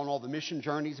to go on all the mission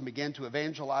journeys and began to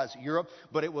evangelize Europe.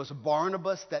 But it was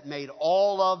Barnabas that made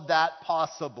all of that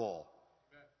possible.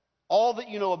 All that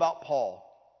you know about Paul.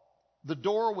 The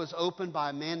door was opened by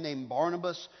a man named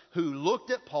Barnabas who looked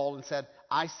at Paul and said,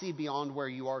 I see beyond where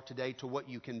you are today to what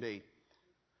you can be.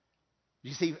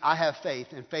 You see, I have faith,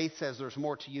 and faith says there's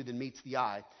more to you than meets the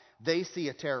eye. They see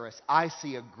a terrorist. I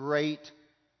see a great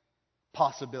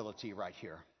possibility right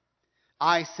here.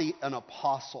 I see an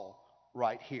apostle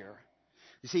right here.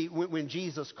 You see, when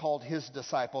Jesus called his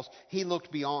disciples, he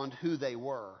looked beyond who they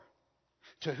were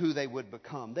to who they would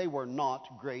become. They were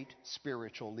not great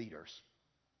spiritual leaders.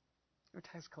 They're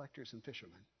tax collectors and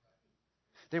fishermen.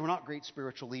 They were not great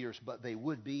spiritual leaders, but they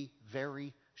would be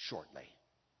very shortly.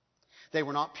 They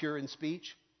were not pure in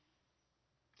speech,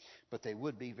 but they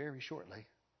would be very shortly.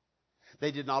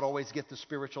 They did not always get the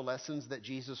spiritual lessons that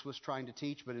Jesus was trying to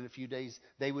teach, but in a few days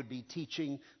they would be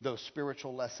teaching those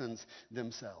spiritual lessons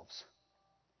themselves.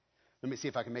 Let me see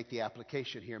if I can make the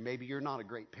application here. Maybe you're not a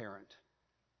great parent.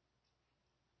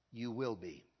 You will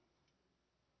be.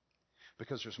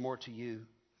 Because there's more to you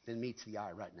than meets the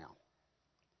eye right now.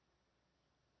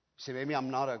 Say, maybe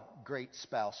I'm not a great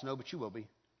spouse. No, but you will be.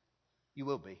 You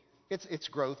will be. It's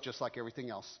growth just like everything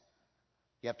else.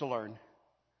 You have to learn.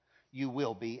 You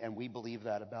will be, and we believe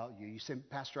that about you. You say,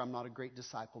 Pastor, I'm not a great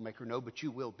disciple maker. No, but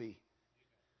you will be.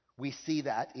 We see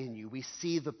that in you. We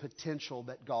see the potential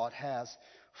that God has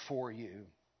for you.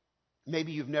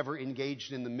 Maybe you've never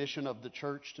engaged in the mission of the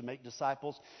church to make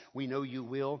disciples. We know you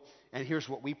will. And here's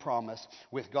what we promise.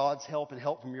 With God's help and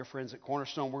help from your friends at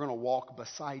Cornerstone, we're going to walk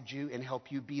beside you and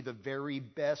help you be the very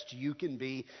best you can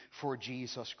be for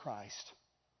Jesus Christ.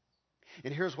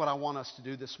 And here's what I want us to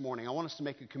do this morning. I want us to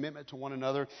make a commitment to one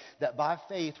another that by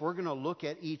faith we're going to look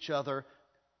at each other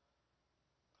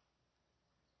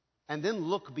and then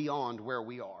look beyond where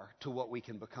we are to what we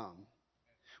can become.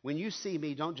 When you see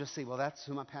me, don't just say, well, that's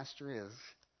who my pastor is.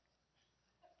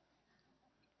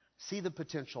 See the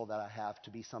potential that I have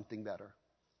to be something better.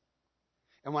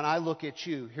 And when I look at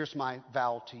you, here's my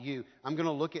vow to you. I'm going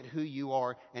to look at who you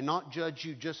are and not judge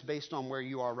you just based on where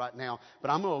you are right now. But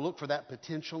I'm going to look for that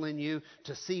potential in you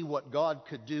to see what God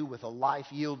could do with a life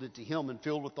yielded to Him and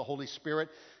filled with the Holy Spirit.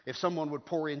 If someone would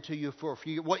pour into you for a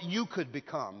few, what you could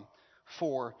become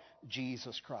for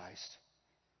Jesus Christ.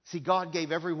 See, God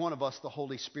gave every one of us the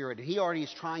Holy Spirit, and He already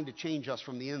is trying to change us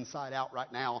from the inside out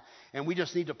right now. And we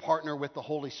just need to partner with the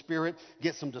Holy Spirit,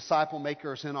 get some disciple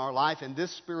makers in our life, and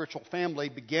this spiritual family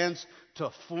begins to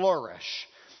flourish.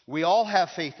 We all have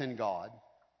faith in God.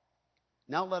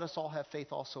 Now let us all have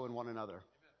faith also in one another,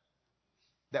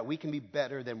 that we can be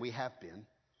better than we have been,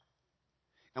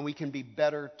 and we can be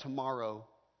better tomorrow,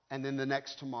 and then the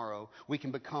next tomorrow we can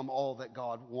become all that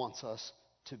God wants us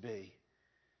to be.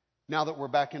 Now that we're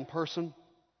back in person,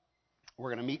 we're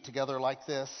going to meet together like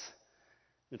this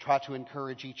and try to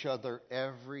encourage each other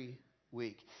every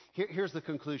week. Here's the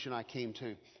conclusion I came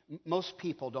to. Most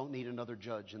people don't need another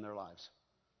judge in their lives.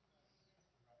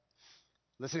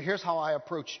 Listen, here's how I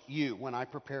approach you when I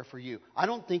prepare for you. I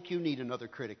don't think you need another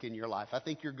critic in your life. I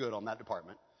think you're good on that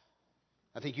department.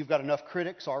 I think you've got enough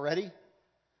critics already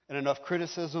and enough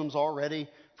criticisms already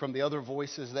from the other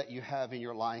voices that you have in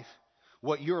your life.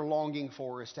 What you're longing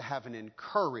for is to have an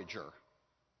encourager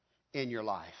in your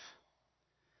life.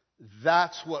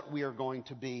 That's what we are going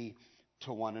to be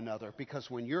to one another.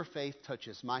 Because when your faith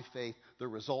touches my faith, the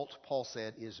result, Paul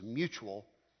said, is mutual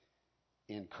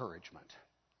encouragement.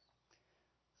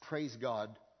 Praise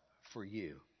God for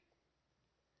you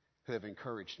who have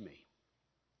encouraged me.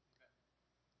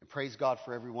 And praise God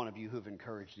for every one of you who have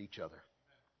encouraged each other.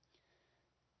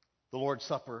 The Lord's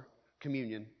Supper,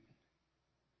 communion,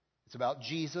 it's about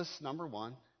Jesus, number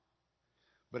one,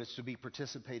 but it's to be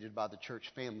participated by the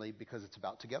church family because it's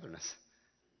about togetherness.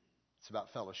 It's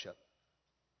about fellowship.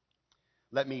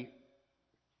 Let me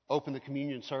open the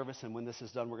communion service, and when this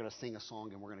is done, we're going to sing a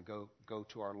song, and we're going to go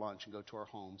to our lunch and go to our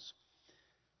homes.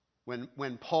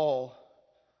 When Paul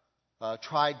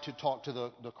tried to talk to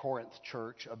the Corinth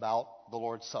church about the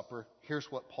Lord's Supper, here's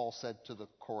what Paul said to the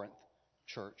Corinth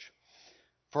church.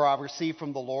 For I received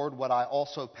from the Lord what I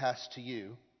also passed to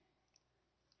you.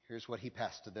 Here's what he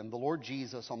passed to them. The Lord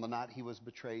Jesus, on the night he was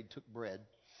betrayed, took bread.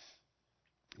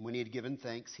 And when he had given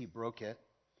thanks, he broke it.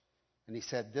 And he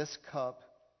said, this cup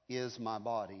is my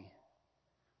body,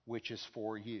 which is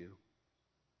for you.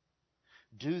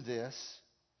 Do this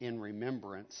in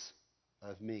remembrance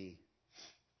of me.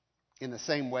 In the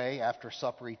same way, after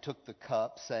supper, he took the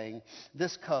cup, saying,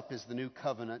 this cup is the new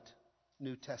covenant,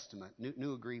 New Testament,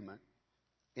 new agreement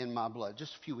in my blood.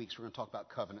 Just a few weeks, we're going to talk about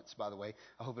covenants, by the way.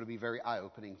 I hope it'll be very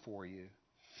eye-opening for you.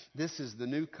 This is the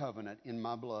new covenant in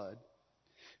my blood.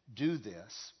 Do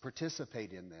this,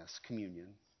 participate in this communion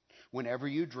whenever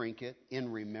you drink it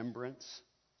in remembrance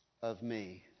of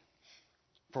me.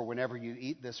 For whenever you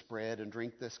eat this bread and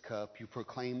drink this cup, you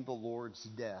proclaim the Lord's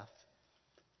death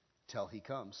till he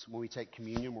comes. When we take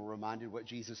communion, we're reminded what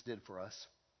Jesus did for us.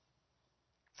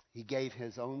 He gave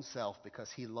his own self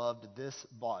because he loved this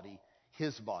body,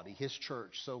 his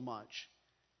church so much.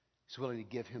 He's willing to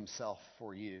give himself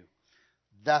for you.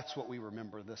 That's what we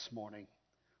remember this morning.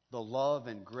 The love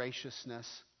and graciousness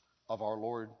of our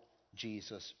Lord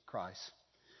Jesus Christ.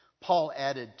 Paul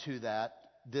added to that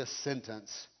this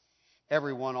sentence: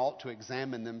 everyone ought to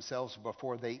examine themselves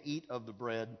before they eat of the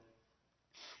bread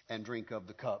and drink of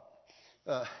the cup.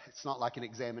 It's not like an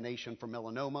examination for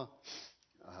melanoma.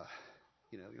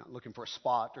 You're not looking for a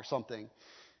spot or something.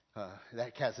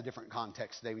 That has a different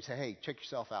context today. We say, hey, check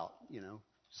yourself out.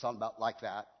 Something about like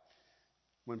that.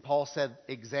 When Paul said,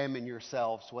 examine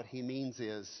yourselves, what he means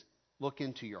is look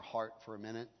into your heart for a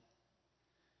minute.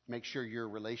 Make sure your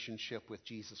relationship with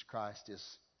Jesus Christ is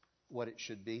what it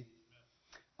should be.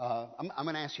 I'm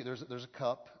going to ask you, there's a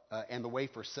cup and the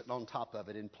wafer sitting on top of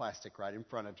it in plastic right in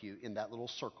front of you in that little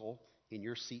circle in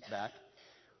your seat back.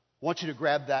 I want you to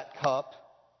grab that cup,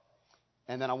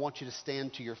 and then I want you to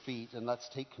stand to your feet, and let's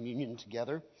take communion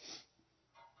together.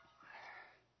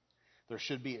 It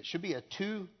should be a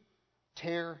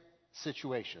two-tear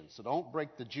situation, so don't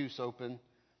break the juice open.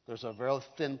 There's a very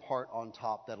thin part on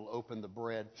top that'll open the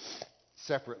bread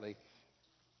separately.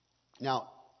 Now,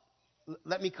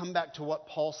 let me come back to what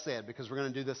Paul said, because we're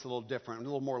going to do this a little different, a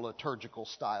little more liturgical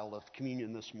style of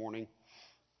communion this morning.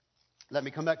 Let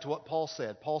me come back to what Paul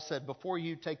said. Paul said, before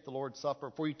you take the Lord's Supper,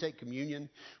 before you take communion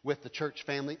with the church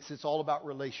family, it's all about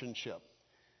relationship.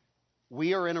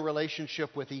 We are in a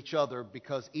relationship with each other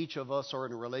because each of us are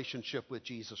in a relationship with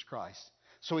Jesus Christ.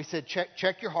 So he said,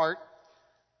 check your heart.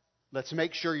 Let's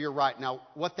make sure you're right. Now,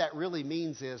 what that really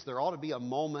means is there ought to be a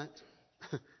moment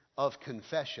of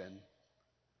confession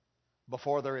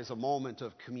before there is a moment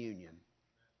of communion.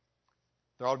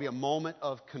 There ought to be a moment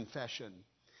of confession.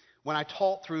 When I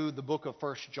taught through the book of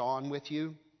 1 John with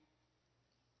you,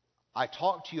 I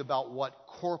talked to you about what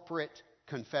corporate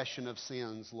confession of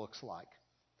sins looks like.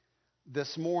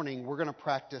 This morning, we're going to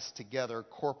practice together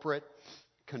corporate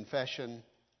confession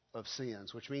of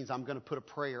sins, which means I'm going to put a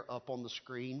prayer up on the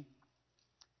screen.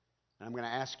 And I'm going to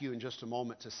ask you in just a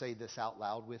moment to say this out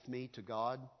loud with me to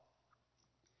God.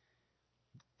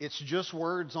 It's just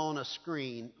words on a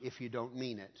screen if you don't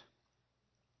mean it.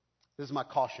 This is my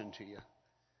caution to you.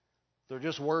 They're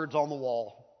just words on the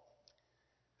wall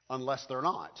unless they're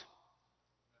not.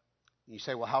 You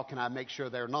say, well, how can I make sure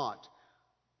they're not?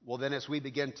 Well, then as we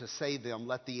begin to say them,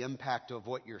 let the impact of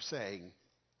what you're saying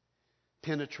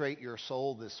penetrate your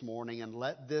soul this morning, and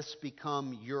let this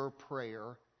become your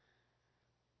prayer,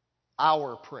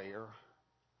 our prayer,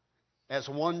 as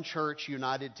one church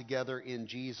united together in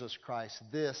Jesus Christ.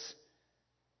 This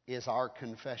is our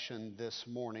confession this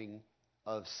morning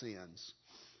of sins.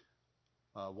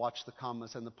 Watch the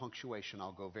commas and the punctuation.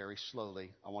 I'll go very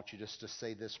slowly. I want you just to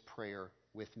say this prayer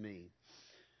with me.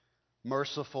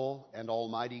 Merciful and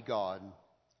almighty God,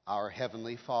 our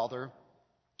heavenly Father,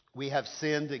 we have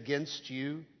sinned against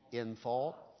you in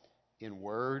thought, in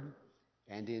word,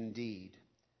 and in deed.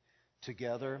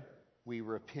 Together, we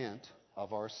repent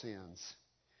of our sins.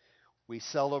 We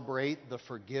celebrate the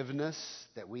forgiveness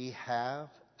that we have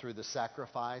through the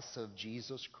sacrifice of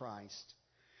Jesus Christ.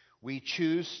 We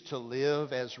choose to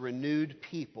live as renewed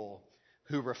people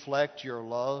who reflect your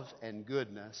love and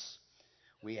goodness.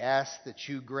 We ask that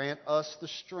you grant us the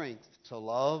strength to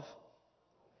love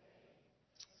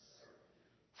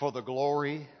for the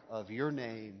glory of your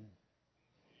name.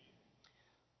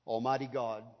 Almighty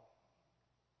God,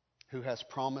 who has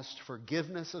promised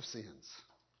forgiveness of sins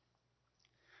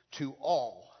to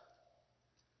all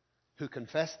who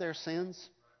confess their sins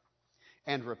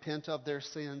and repent of their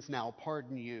sins, now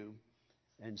pardon you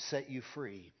and set you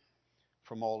free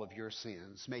from all of your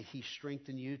sins. May he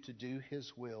strengthen you to do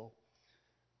his will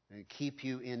and keep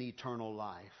you in eternal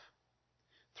life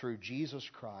through Jesus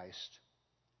Christ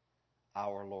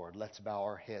our Lord. Let's bow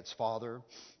our heads. Father,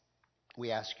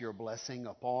 we ask your blessing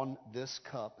upon this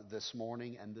cup this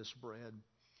morning and this bread.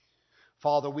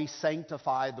 Father, we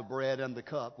sanctify the bread and the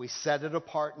cup. We set it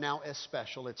apart now as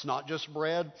special. It's not just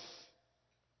bread,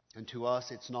 and to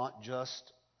us it's not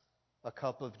just a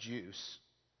cup of juice.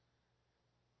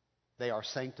 They are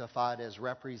sanctified as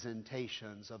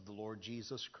representations of the Lord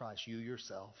Jesus Christ, you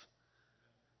yourself,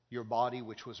 your body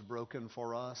which was broken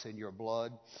for us and your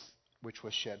blood which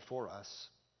was shed for us.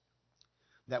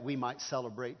 that we might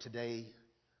celebrate today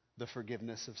the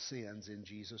forgiveness of sins in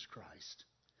Jesus Christ.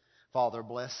 Father,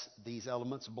 bless these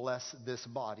elements, bless this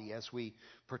body as we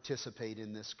participate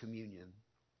in this communion.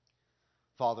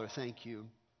 Father, thank you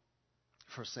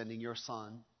for sending your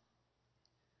Son.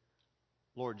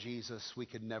 Lord Jesus, we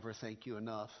could never thank you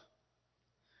enough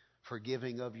for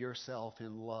giving of yourself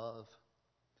in love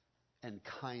and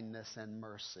kindness and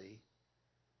mercy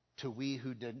to we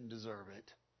who didn't deserve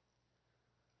it.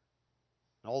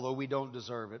 And although we don't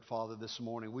deserve it, Father, this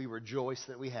morning, we rejoice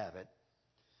that we have it.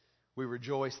 We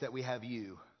rejoice that we have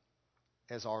you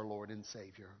as our Lord and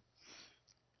Savior.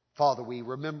 Father, we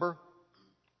remember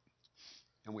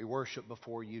and we worship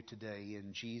before you today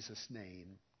in Jesus'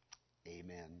 name.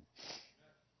 Amen.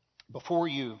 Before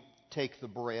you take the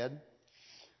bread,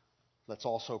 let's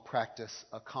also practice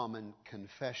a common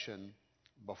confession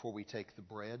before we take the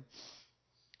bread.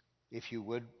 If you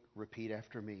would, repeat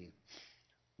after me.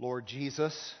 Lord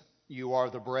Jesus, you are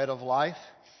the bread of life.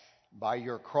 By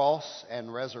your cross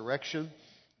and resurrection,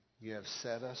 you have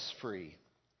set us free.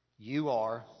 You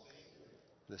are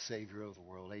the Savior of the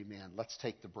world. Amen. Let's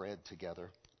take the bread together.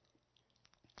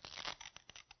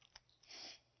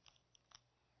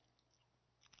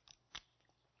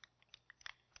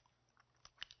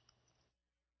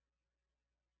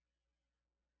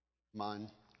 Mine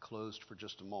closed for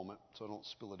just a moment so I don't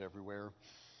spill it everywhere.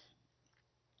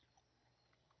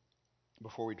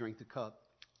 Before we drink the cup,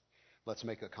 let's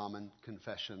make a common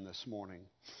confession this morning.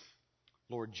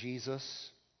 Lord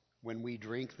Jesus, when we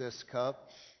drink this cup,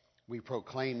 we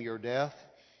proclaim your death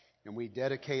and we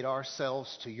dedicate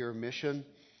ourselves to your mission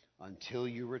until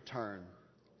you return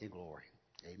in glory.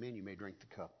 Amen. You may drink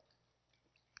the cup.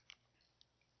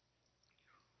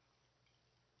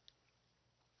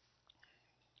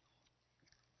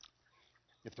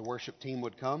 If the worship team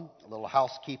would come, a little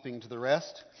housekeeping to the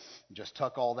rest. Just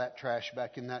tuck all that trash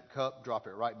back in that cup, drop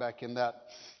it right back in that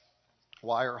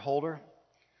wire holder.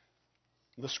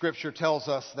 The scripture tells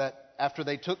us that after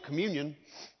they took communion,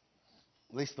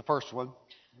 at least the first one,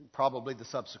 probably the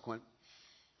subsequent,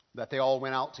 that they all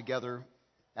went out together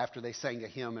after they sang a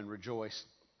hymn and rejoiced.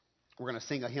 We're going to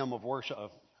sing a hymn of worship, of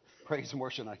praise and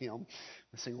worship, a hymn.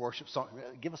 We'll sing a worship song.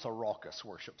 Give us a raucous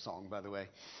worship song, by the way.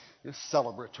 It's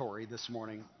celebratory this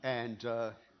morning. And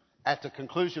at the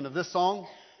conclusion of this song,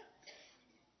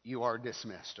 you are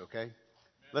dismissed, okay?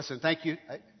 Listen, thank you.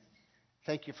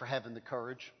 Thank you for having the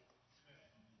courage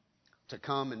to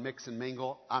come and mix and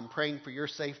mingle. I'm praying for your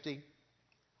safety.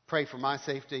 Pray for my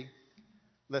safety.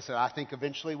 Listen, I think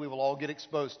eventually we will all get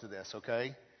exposed to this,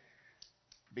 okay?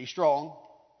 Be strong.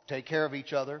 Take care of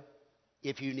each other.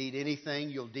 If you need anything,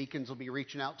 your deacons will be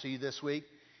reaching out to you this week.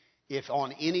 If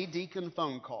on any deacon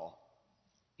phone call,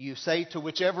 you say to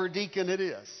whichever deacon it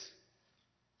is,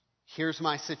 here's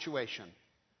my situation.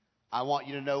 I want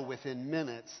you to know within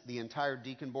minutes, the entire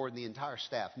deacon board and the entire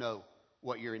staff know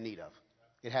what you're in need of.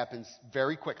 It happens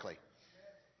very quickly.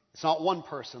 It's not one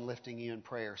person lifting you in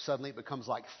prayer. Suddenly it becomes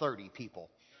like 30 people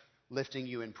lifting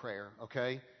you in prayer,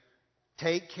 okay?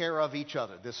 Take care of each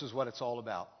other. This is what it's all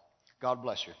about. God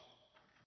bless you.